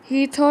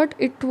 he thought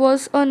it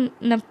was a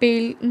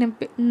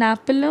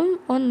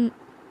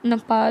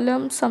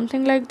napalm,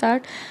 something like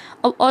that,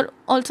 or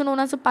also known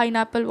as a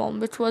pineapple bomb,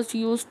 which was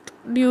used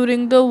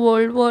during the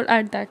World War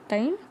at that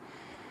time.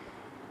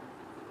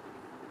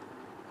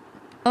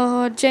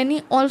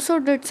 Jenny also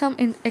did some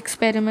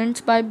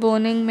experiments by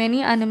burning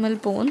many animal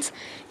bones.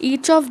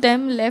 Each of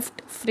them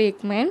left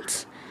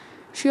fragments.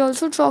 She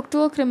also talked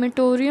to a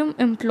crematorium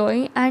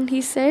employee, and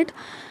he said,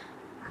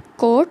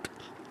 quote,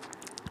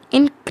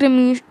 in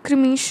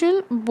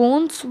cremation,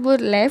 bones were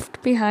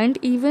left behind,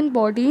 even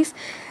bodies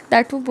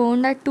that were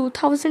burned at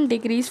 2000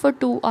 degrees for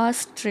 2 hours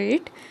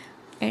straight.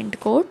 End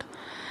quote.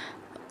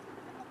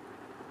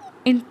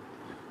 In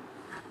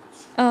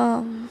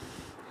um,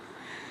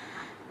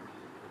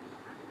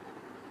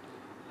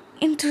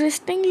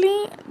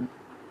 Interestingly,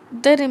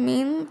 the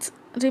remains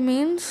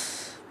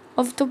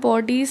of the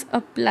bodies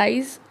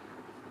applies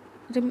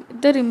the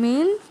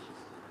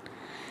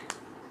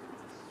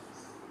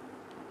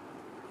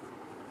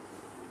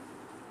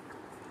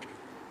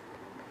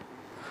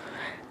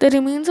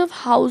remains of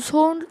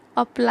household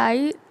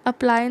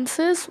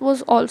appliances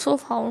was also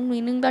found,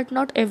 meaning that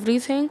not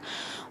everything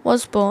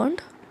was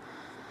burned.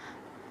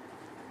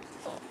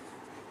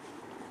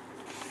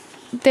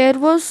 There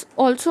was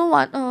also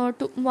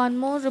one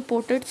more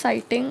reported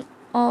sighting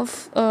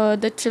of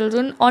the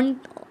children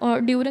on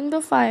during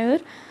the fire.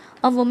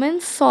 A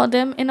woman saw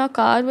them in a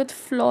car with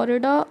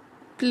Florida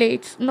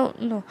plates. No,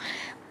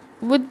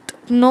 with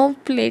no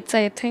plates.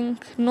 I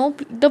think no,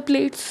 the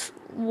plates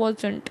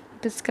wasn't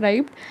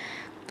described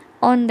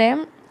on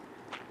them.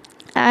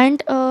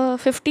 And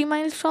 50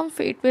 miles from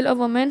Fayetteville, a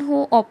woman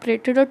who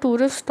operated a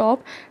tourist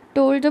stop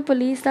told the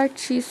police that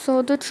she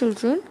saw the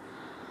children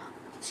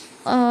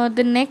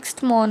the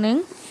next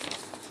morning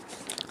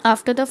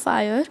after the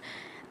fire,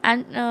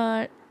 and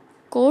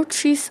quote,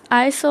 she's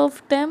I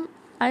served them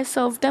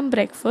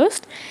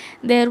breakfast.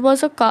 There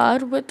was a car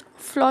with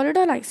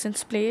Florida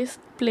license at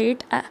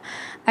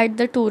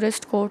the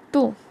tourist court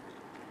too,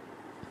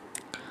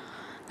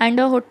 and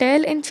a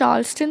hotel in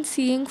Charleston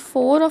seeing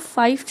 4 or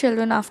 5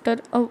 children after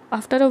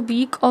a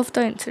week of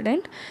the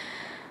incident.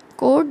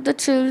 Quote, the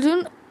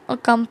children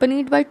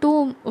accompanied by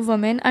 2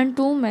 women and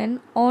 2 men,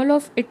 all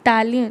of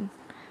Italian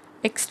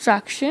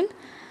extraction,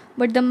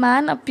 but the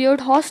man appeared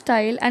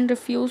hostile and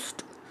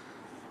refused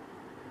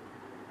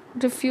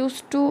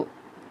to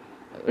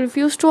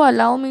refused to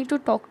allow me to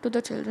talk to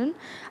the children.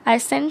 I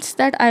sensed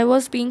that I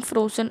was being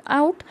frozen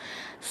out,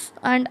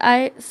 and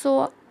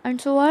so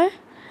I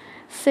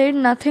said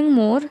nothing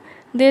more.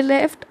 They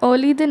left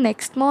early the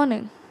next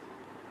morning.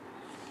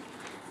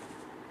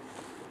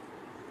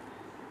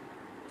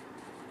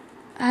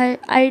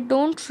 I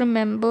don't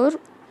remember.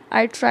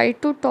 I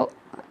tried to talk.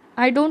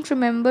 I don't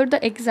remember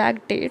the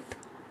exact date.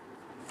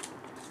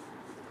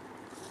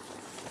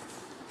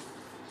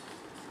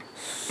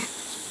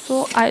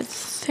 So I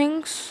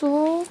think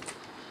so.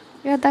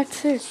 Yeah,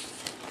 that's it.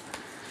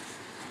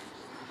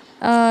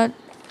 Uh,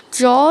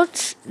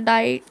 George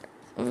died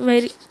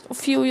very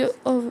few year,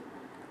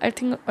 I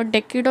think a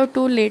decade or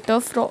two later.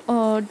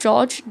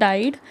 George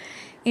died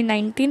in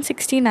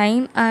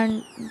 1969,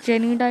 and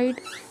Jenny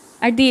died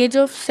at the age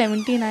of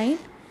 79.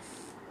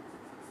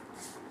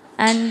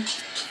 And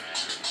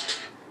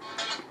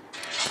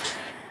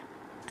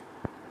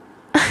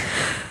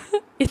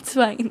it's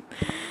fine.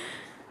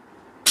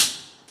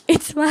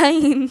 It's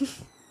fine.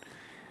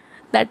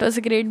 That was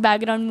a great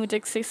background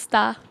music,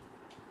 sister.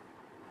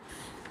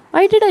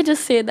 Why did I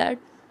just say that?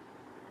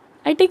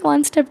 I take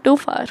one step too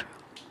far.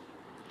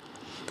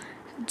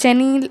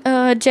 Jenny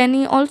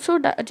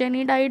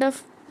died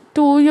of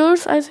 2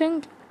 years, I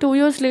think, 2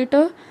 years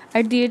later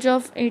at the age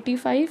of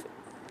 85.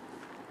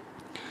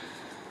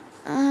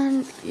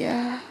 And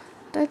yeah,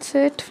 that's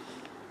it.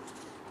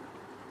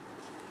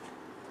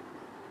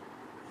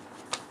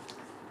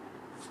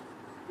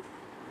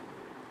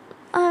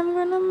 I'm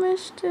gonna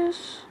miss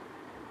this.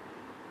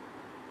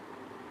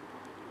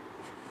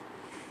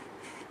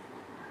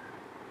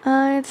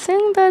 I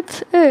think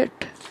that's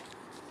it.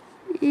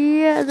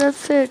 Yeah,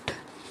 that's it.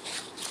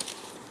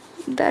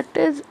 That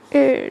is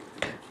it.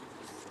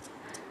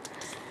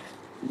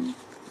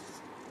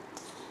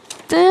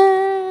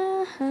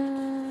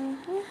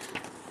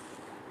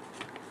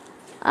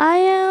 I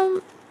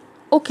am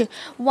okay.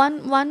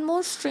 One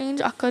more strange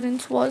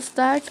occurrence was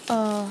that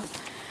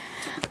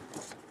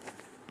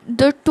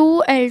the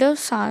two elder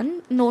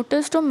sons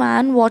noticed a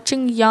man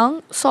watching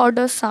young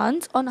Sodder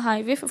sons on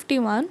Highway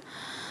 51.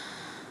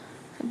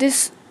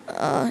 This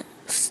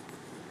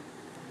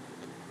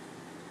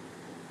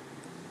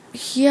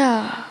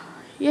yeah,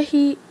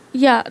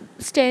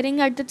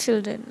 staring at the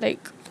children,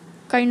 like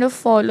kind of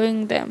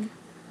following them.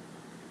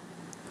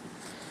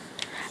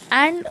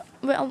 And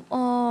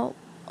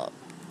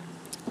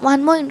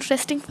one more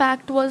interesting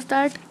fact was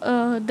that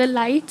the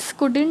lights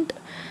couldn't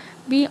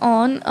be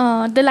on.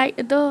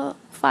 The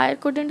fire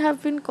couldn't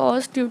have been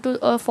caused due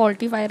to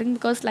faulty wiring,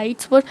 because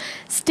lights were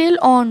still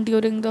on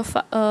during the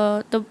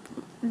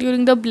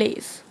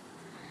blaze.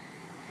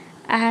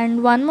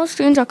 And one more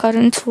strange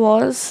occurrence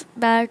was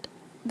that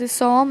they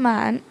saw a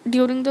man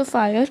during the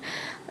fire.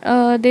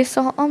 They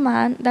saw a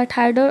man that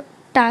had a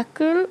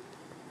tackle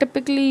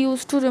typically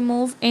used to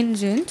remove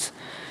engines,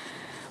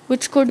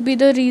 which could be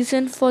the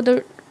reason for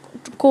the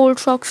cold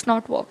shocks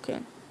not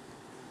working.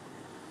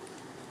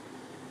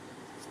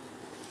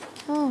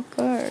 Oh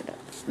god.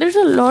 There's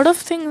a lot of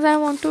things I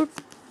want to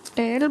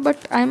tell,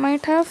 but I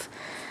might have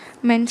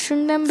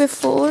mentioned them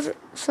before,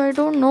 so I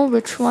don't know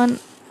which one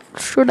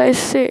should I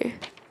say.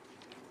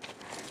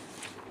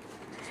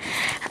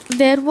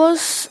 There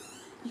was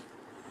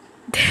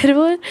there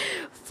were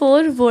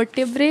four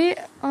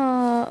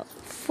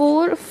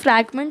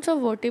fragments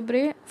of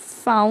vertebrae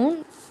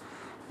found,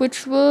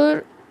 which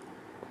were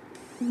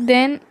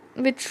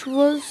which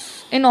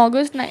was in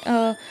August.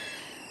 I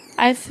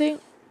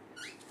think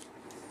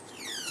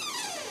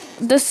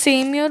the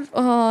same year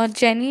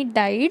Jenny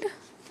died.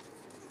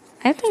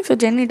 I think so.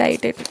 Jenny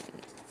died at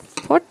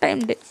what time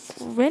did?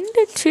 When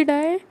did she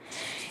die?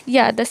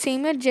 Yeah, the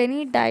same year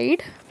Jenny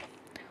died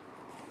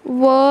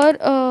were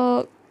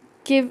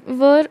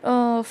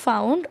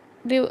found.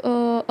 The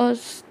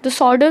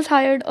Sodders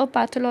hired a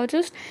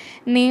pathologist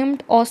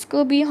named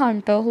Oscar B.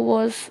 Hunter, who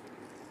was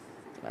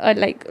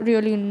like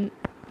really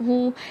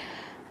who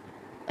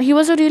he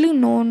was a really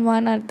known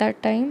one at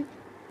that time,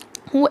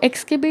 who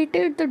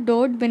excavated the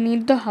dirt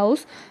beneath the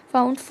house,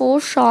 found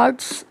four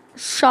shards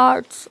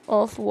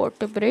of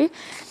vertebrae,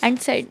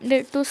 and sent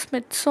it to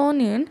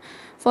Smithsonian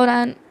for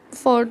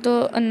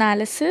the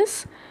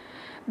analysis.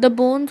 The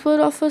bones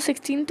were of a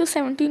 16 to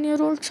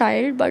 17-year-old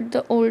child, but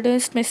the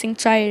oldest missing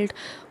child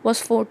was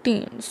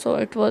 14. So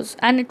it was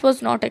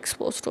not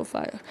exposed to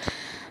fire.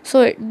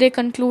 So they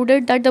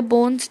concluded that the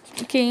bones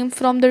came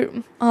from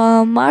the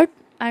mud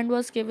and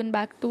was given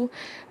back to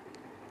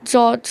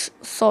George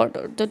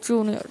Sodder, the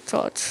junior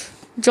George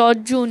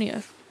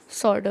Junior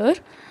Sodder,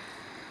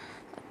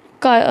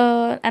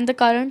 and the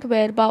current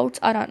whereabouts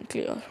are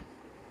unclear.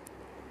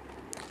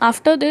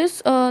 After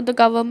this, the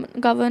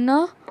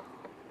governor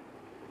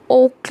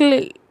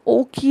Oakhill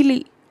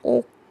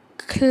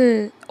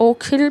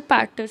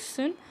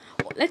Patterson.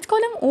 Let's call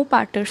him O.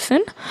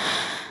 Patterson.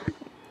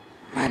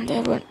 And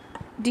there were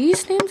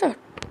these names are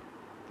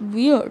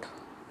weird.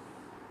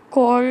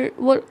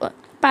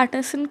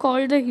 Patterson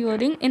called the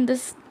hearing in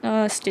this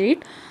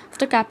state of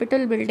the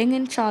Capitol building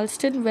in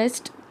Charleston,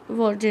 West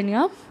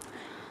Virginia,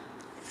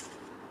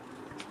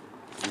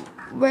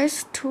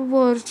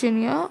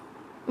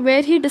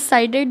 where he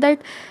decided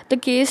that the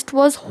case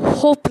was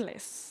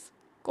hopeless,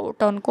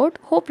 quote unquote,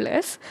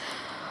 hopeless,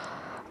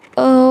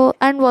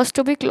 and was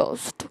to be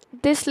closed.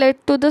 This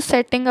led to the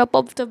setting up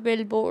of the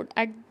billboard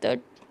at the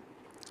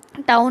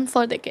town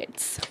for the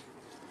kids.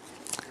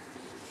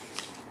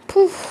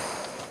 Phew,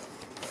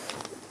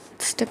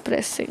 it's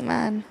depressing,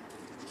 man.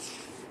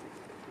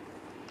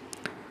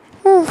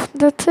 Oh,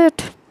 that's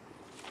it.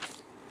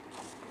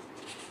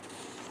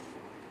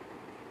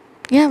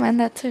 Yeah, man,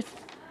 that's it.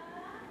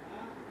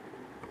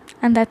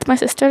 And that's my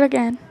sister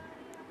again.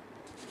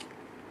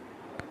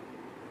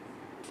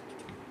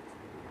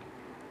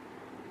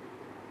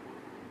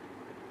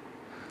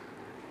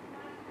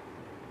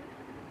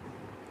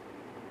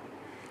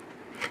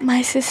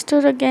 My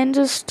sister again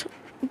just.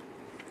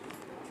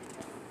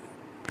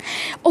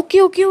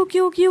 Okay.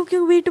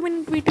 Wait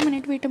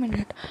a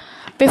minute.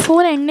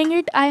 Before ending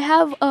it, I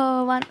have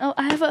one.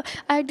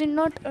 I did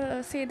not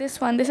say this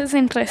one. This is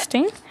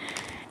interesting.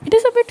 It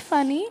is a bit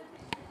funny.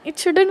 It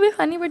shouldn't be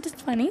funny, but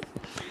it's funny.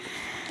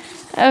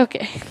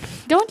 Okay,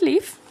 don't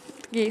leave.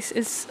 Yes,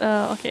 is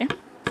okay.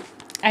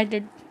 I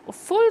did a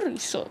full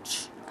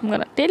research. I'm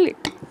gonna tell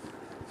it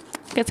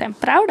because I'm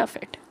proud of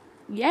it.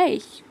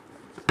 Yay!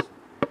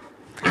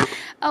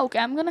 Okay,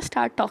 I'm gonna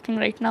start talking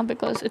right now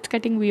because it's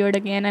getting weird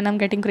again and I'm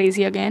getting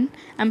crazy again.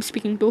 I'm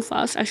speaking too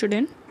fast. I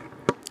shouldn't.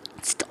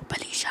 Stop,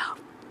 Alicia.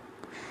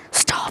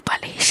 Stop,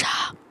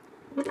 Alicia.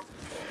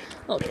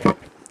 Okay.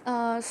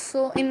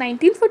 So in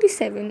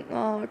 1947,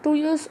 2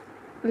 years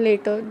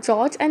later,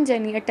 George and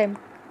Jenny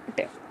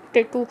attempted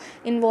to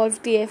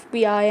involve the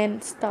FBI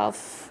and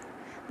stuff,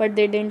 but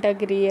they didn't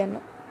agree.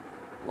 And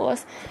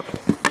was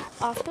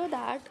after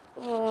that,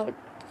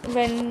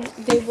 when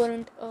they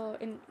weren't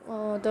in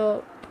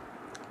the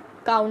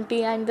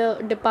county and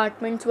the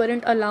departments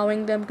weren't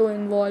allowing them to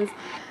involve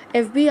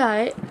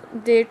FBI,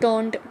 they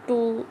turned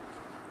to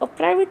a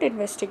private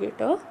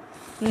investigator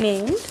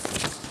named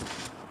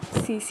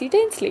C.C.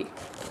 Tinsley.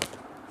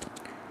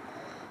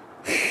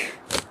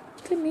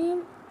 the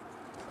name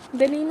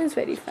the name is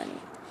very funny.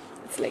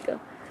 It's like a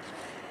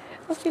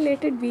okay,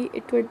 let it be.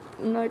 It would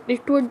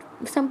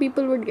some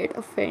people would get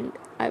offended.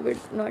 I would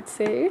not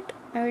say it.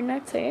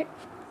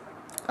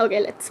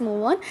 Okay, let's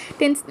move on.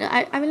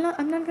 I'm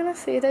not gonna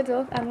say the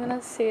joke. I'm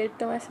gonna say it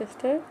to my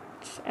sister,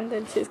 and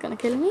then she's gonna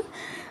kill me.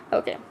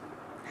 Okay.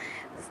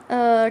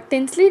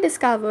 Tinsley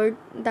discovered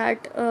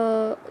that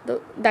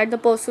the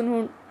person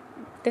who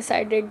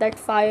decided that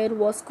fire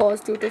was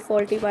caused due to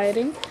faulty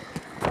wiring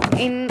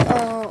in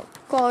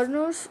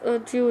coroner's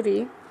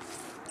jury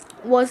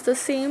was the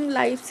same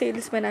life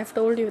salesman. I've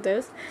told you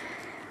this.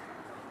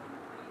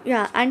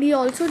 Yeah, and he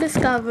also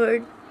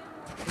discovered.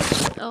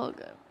 Oh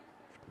god.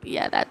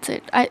 Yeah, that's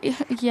it.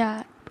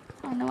 Yeah.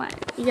 I know.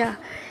 Yeah.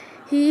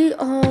 He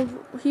also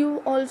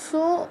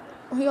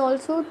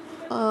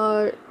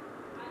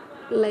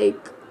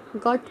like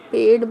got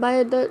paid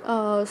by the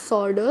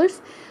Sodders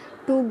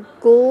to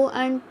go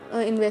and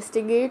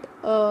investigate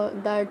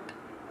that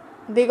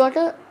they got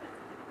a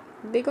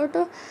they got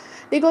a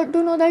they got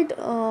to know that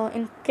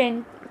in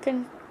Kentucky,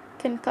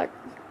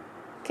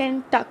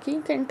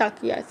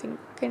 I think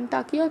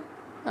Kentucky or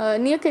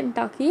near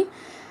Kentucky,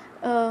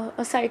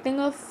 a sighting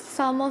of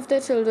some of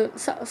their children.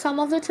 Some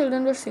of the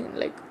children were seen,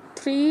 like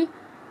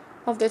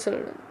of the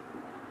children.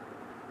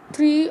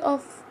 Three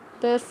of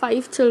their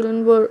five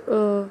children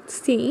were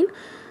seen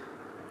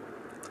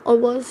or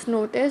was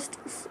noticed,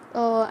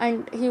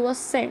 and he was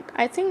sent.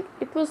 I think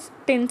it was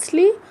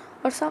Tinsley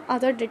or some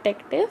other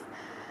detective,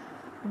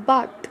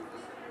 but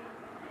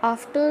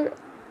after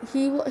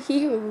he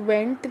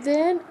went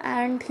there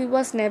and he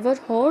was never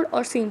heard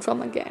or seen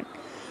from again.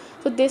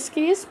 So this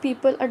case,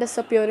 people are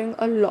disappearing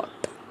a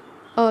lot,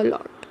 a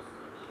lot,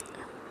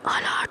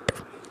 a lot.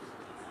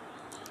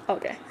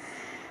 Okay,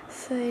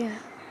 so yeah,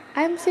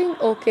 I'm saying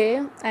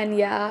okay and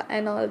yeah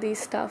and all these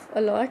stuff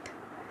a lot.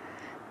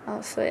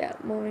 So yeah,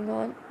 moving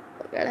on.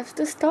 Okay, I have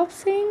to stop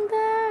saying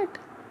that.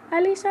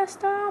 Alicia,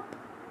 stop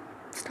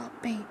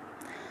me.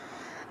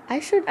 I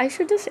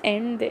should just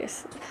end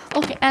this.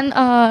 Okay, and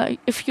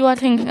if you are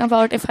thinking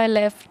about if I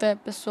left the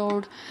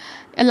episode,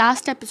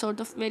 last episode,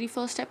 the very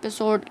first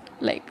episode,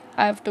 like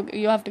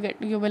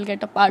you will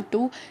get a part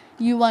two.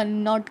 You are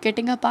not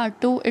getting a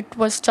part two. It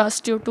was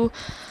just due to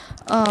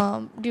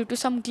some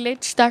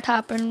glitch that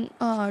happened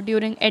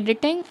during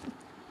editing.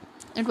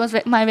 It was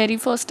my very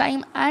first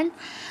time, and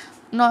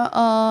no,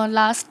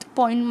 last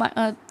point,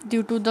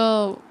 due to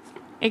the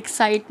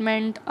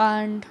excitement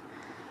and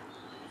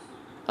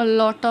a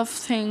lot of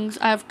things,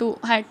 I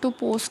had to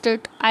post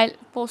it. I'll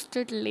post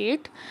it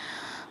late.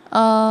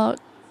 uh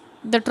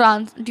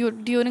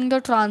During the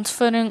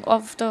transferring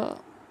of the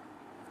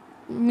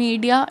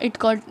media, it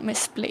got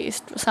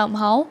misplaced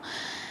somehow,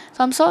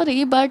 so I'm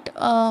sorry, but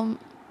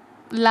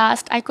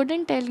last I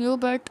couldn't tell you,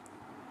 but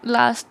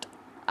last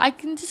I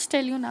can just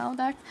tell you now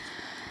that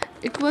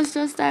it was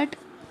just that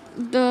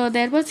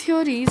there were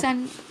theories,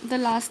 and the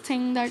last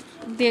thing that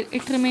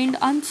it remained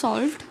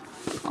unsolved,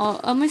 or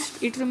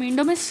it remained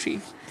a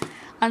mystery.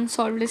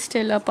 Unsolved is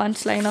still a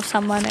punchline of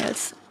someone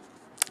else.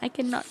 I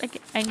get,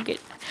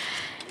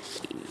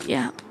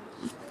 yeah.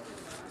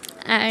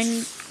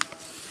 And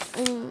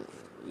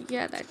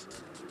yeah, that.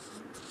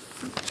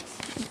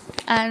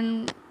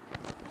 And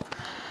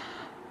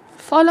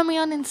follow me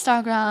on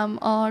Instagram,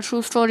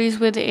 true stories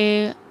with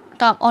a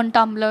on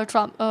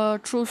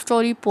Tumblr, true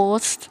story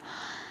post,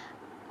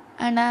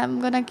 and I'm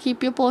gonna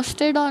keep you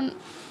posted on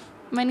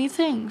many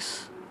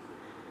things.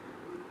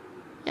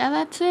 Yeah,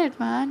 that's it,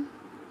 man.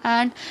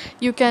 And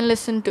you can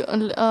listen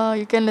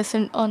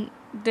on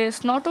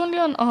this, not only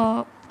on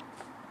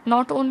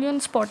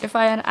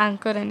Spotify and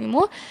Anchor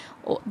anymore.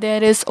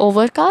 There is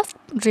Overcast,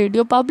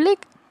 Radio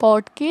Public,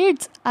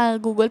 Podkids,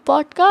 Google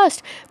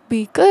Podcast,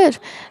 Beaker.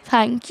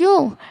 Thank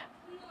you.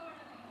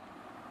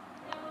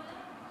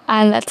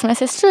 And that's my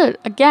sister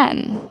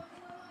again.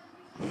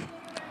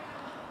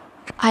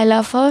 I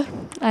love her.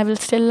 I will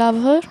still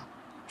love her.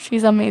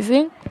 She's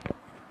amazing.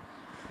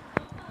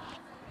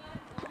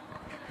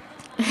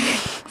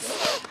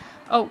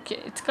 Okay,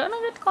 it's gonna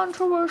get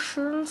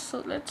controversial,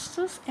 so let's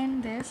just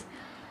end this.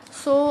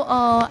 So,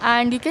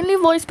 and you can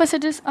leave voice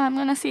messages. I'm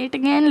gonna say it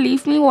again. You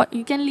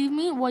can leave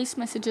me voice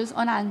messages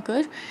on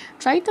Anchor.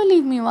 Try to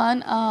leave me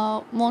one,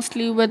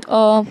 mostly with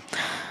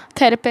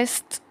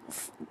therapist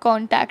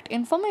contact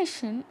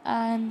information.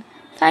 And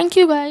thank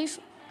you guys.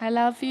 I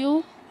love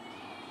you.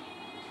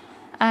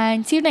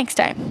 And see you next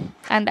time.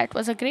 And that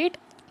was a great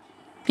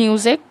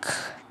music,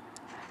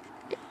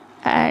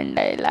 and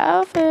I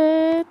love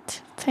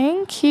it.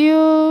 Thank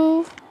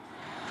you.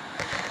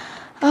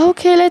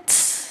 Okay,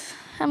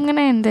 I'm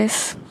gonna end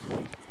this.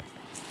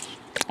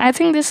 I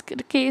think this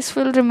case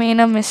will remain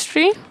a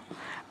mystery,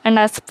 and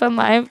as per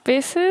my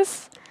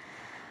basis,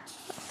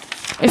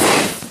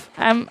 if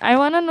I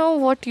wanna know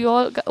what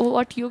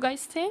you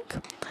guys think,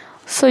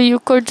 so you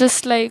could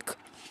just like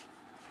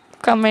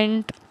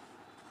comment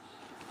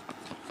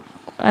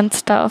and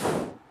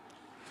stuff.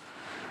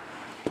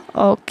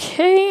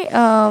 Okay,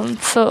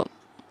 so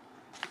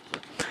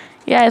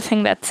yeah, I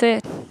think that's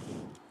it.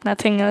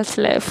 Nothing else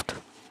left.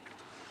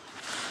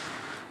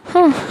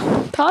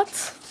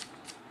 Thoughts?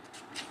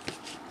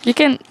 You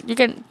can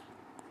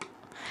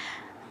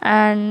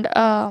and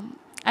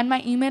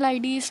my email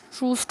ID is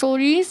true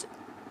stories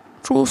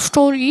 02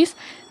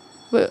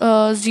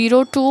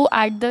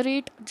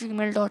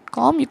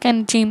 @gmail.com. You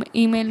can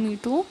email me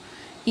too.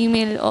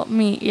 Email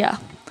me, yeah.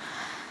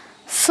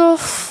 So,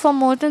 for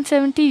more than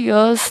 70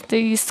 years,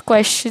 these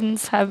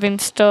questions have been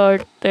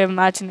stirred the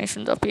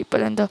imaginations of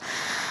people in the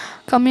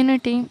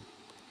community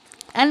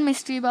and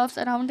mystery buffs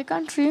around the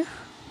country.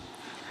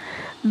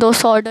 Though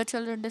Sodder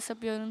children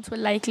disappearance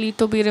will likely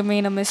to be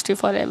remain a mystery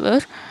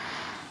forever,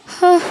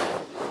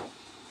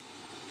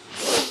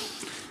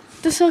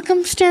 the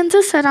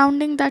circumstances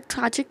surrounding that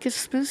tragic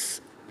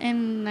Christmas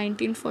in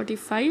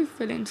 1945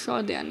 will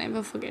ensure they are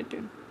never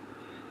forgotten.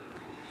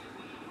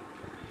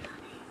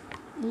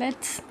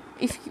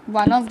 If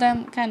one of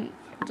them can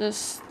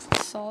just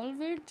solve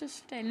it,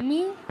 just tell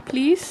me,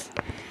 please.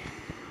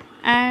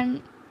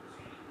 And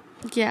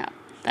yeah,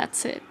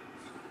 that's it.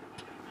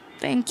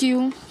 Thank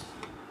you.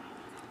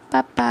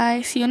 Bye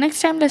bye. See you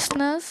next time,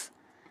 listeners.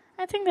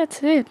 I think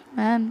that's it,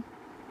 man.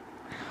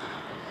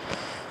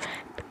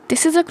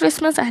 This is a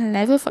Christmas I'll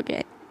never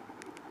forget.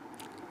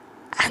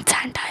 And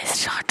Santa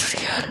is not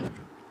real.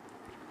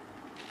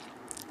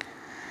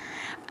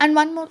 And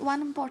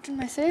one important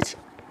message,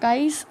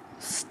 guys,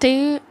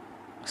 stay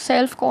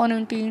self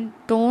quarantined.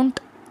 Don't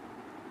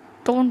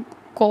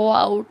go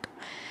out.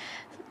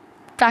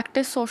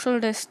 practice social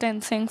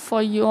distancing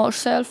for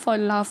yourself, for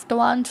loved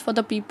ones, for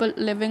the people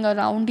living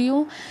around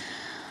you,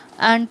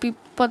 and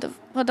for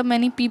the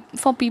many people,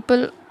 for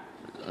people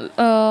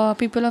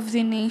of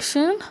the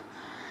nation.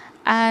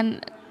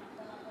 And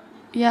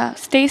yeah,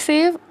 stay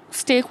safe,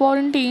 stay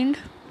quarantined,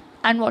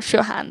 and wash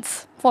your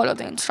hands. Follow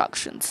the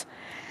instructions.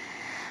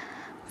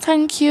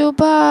 Thank you.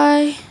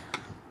 Bye.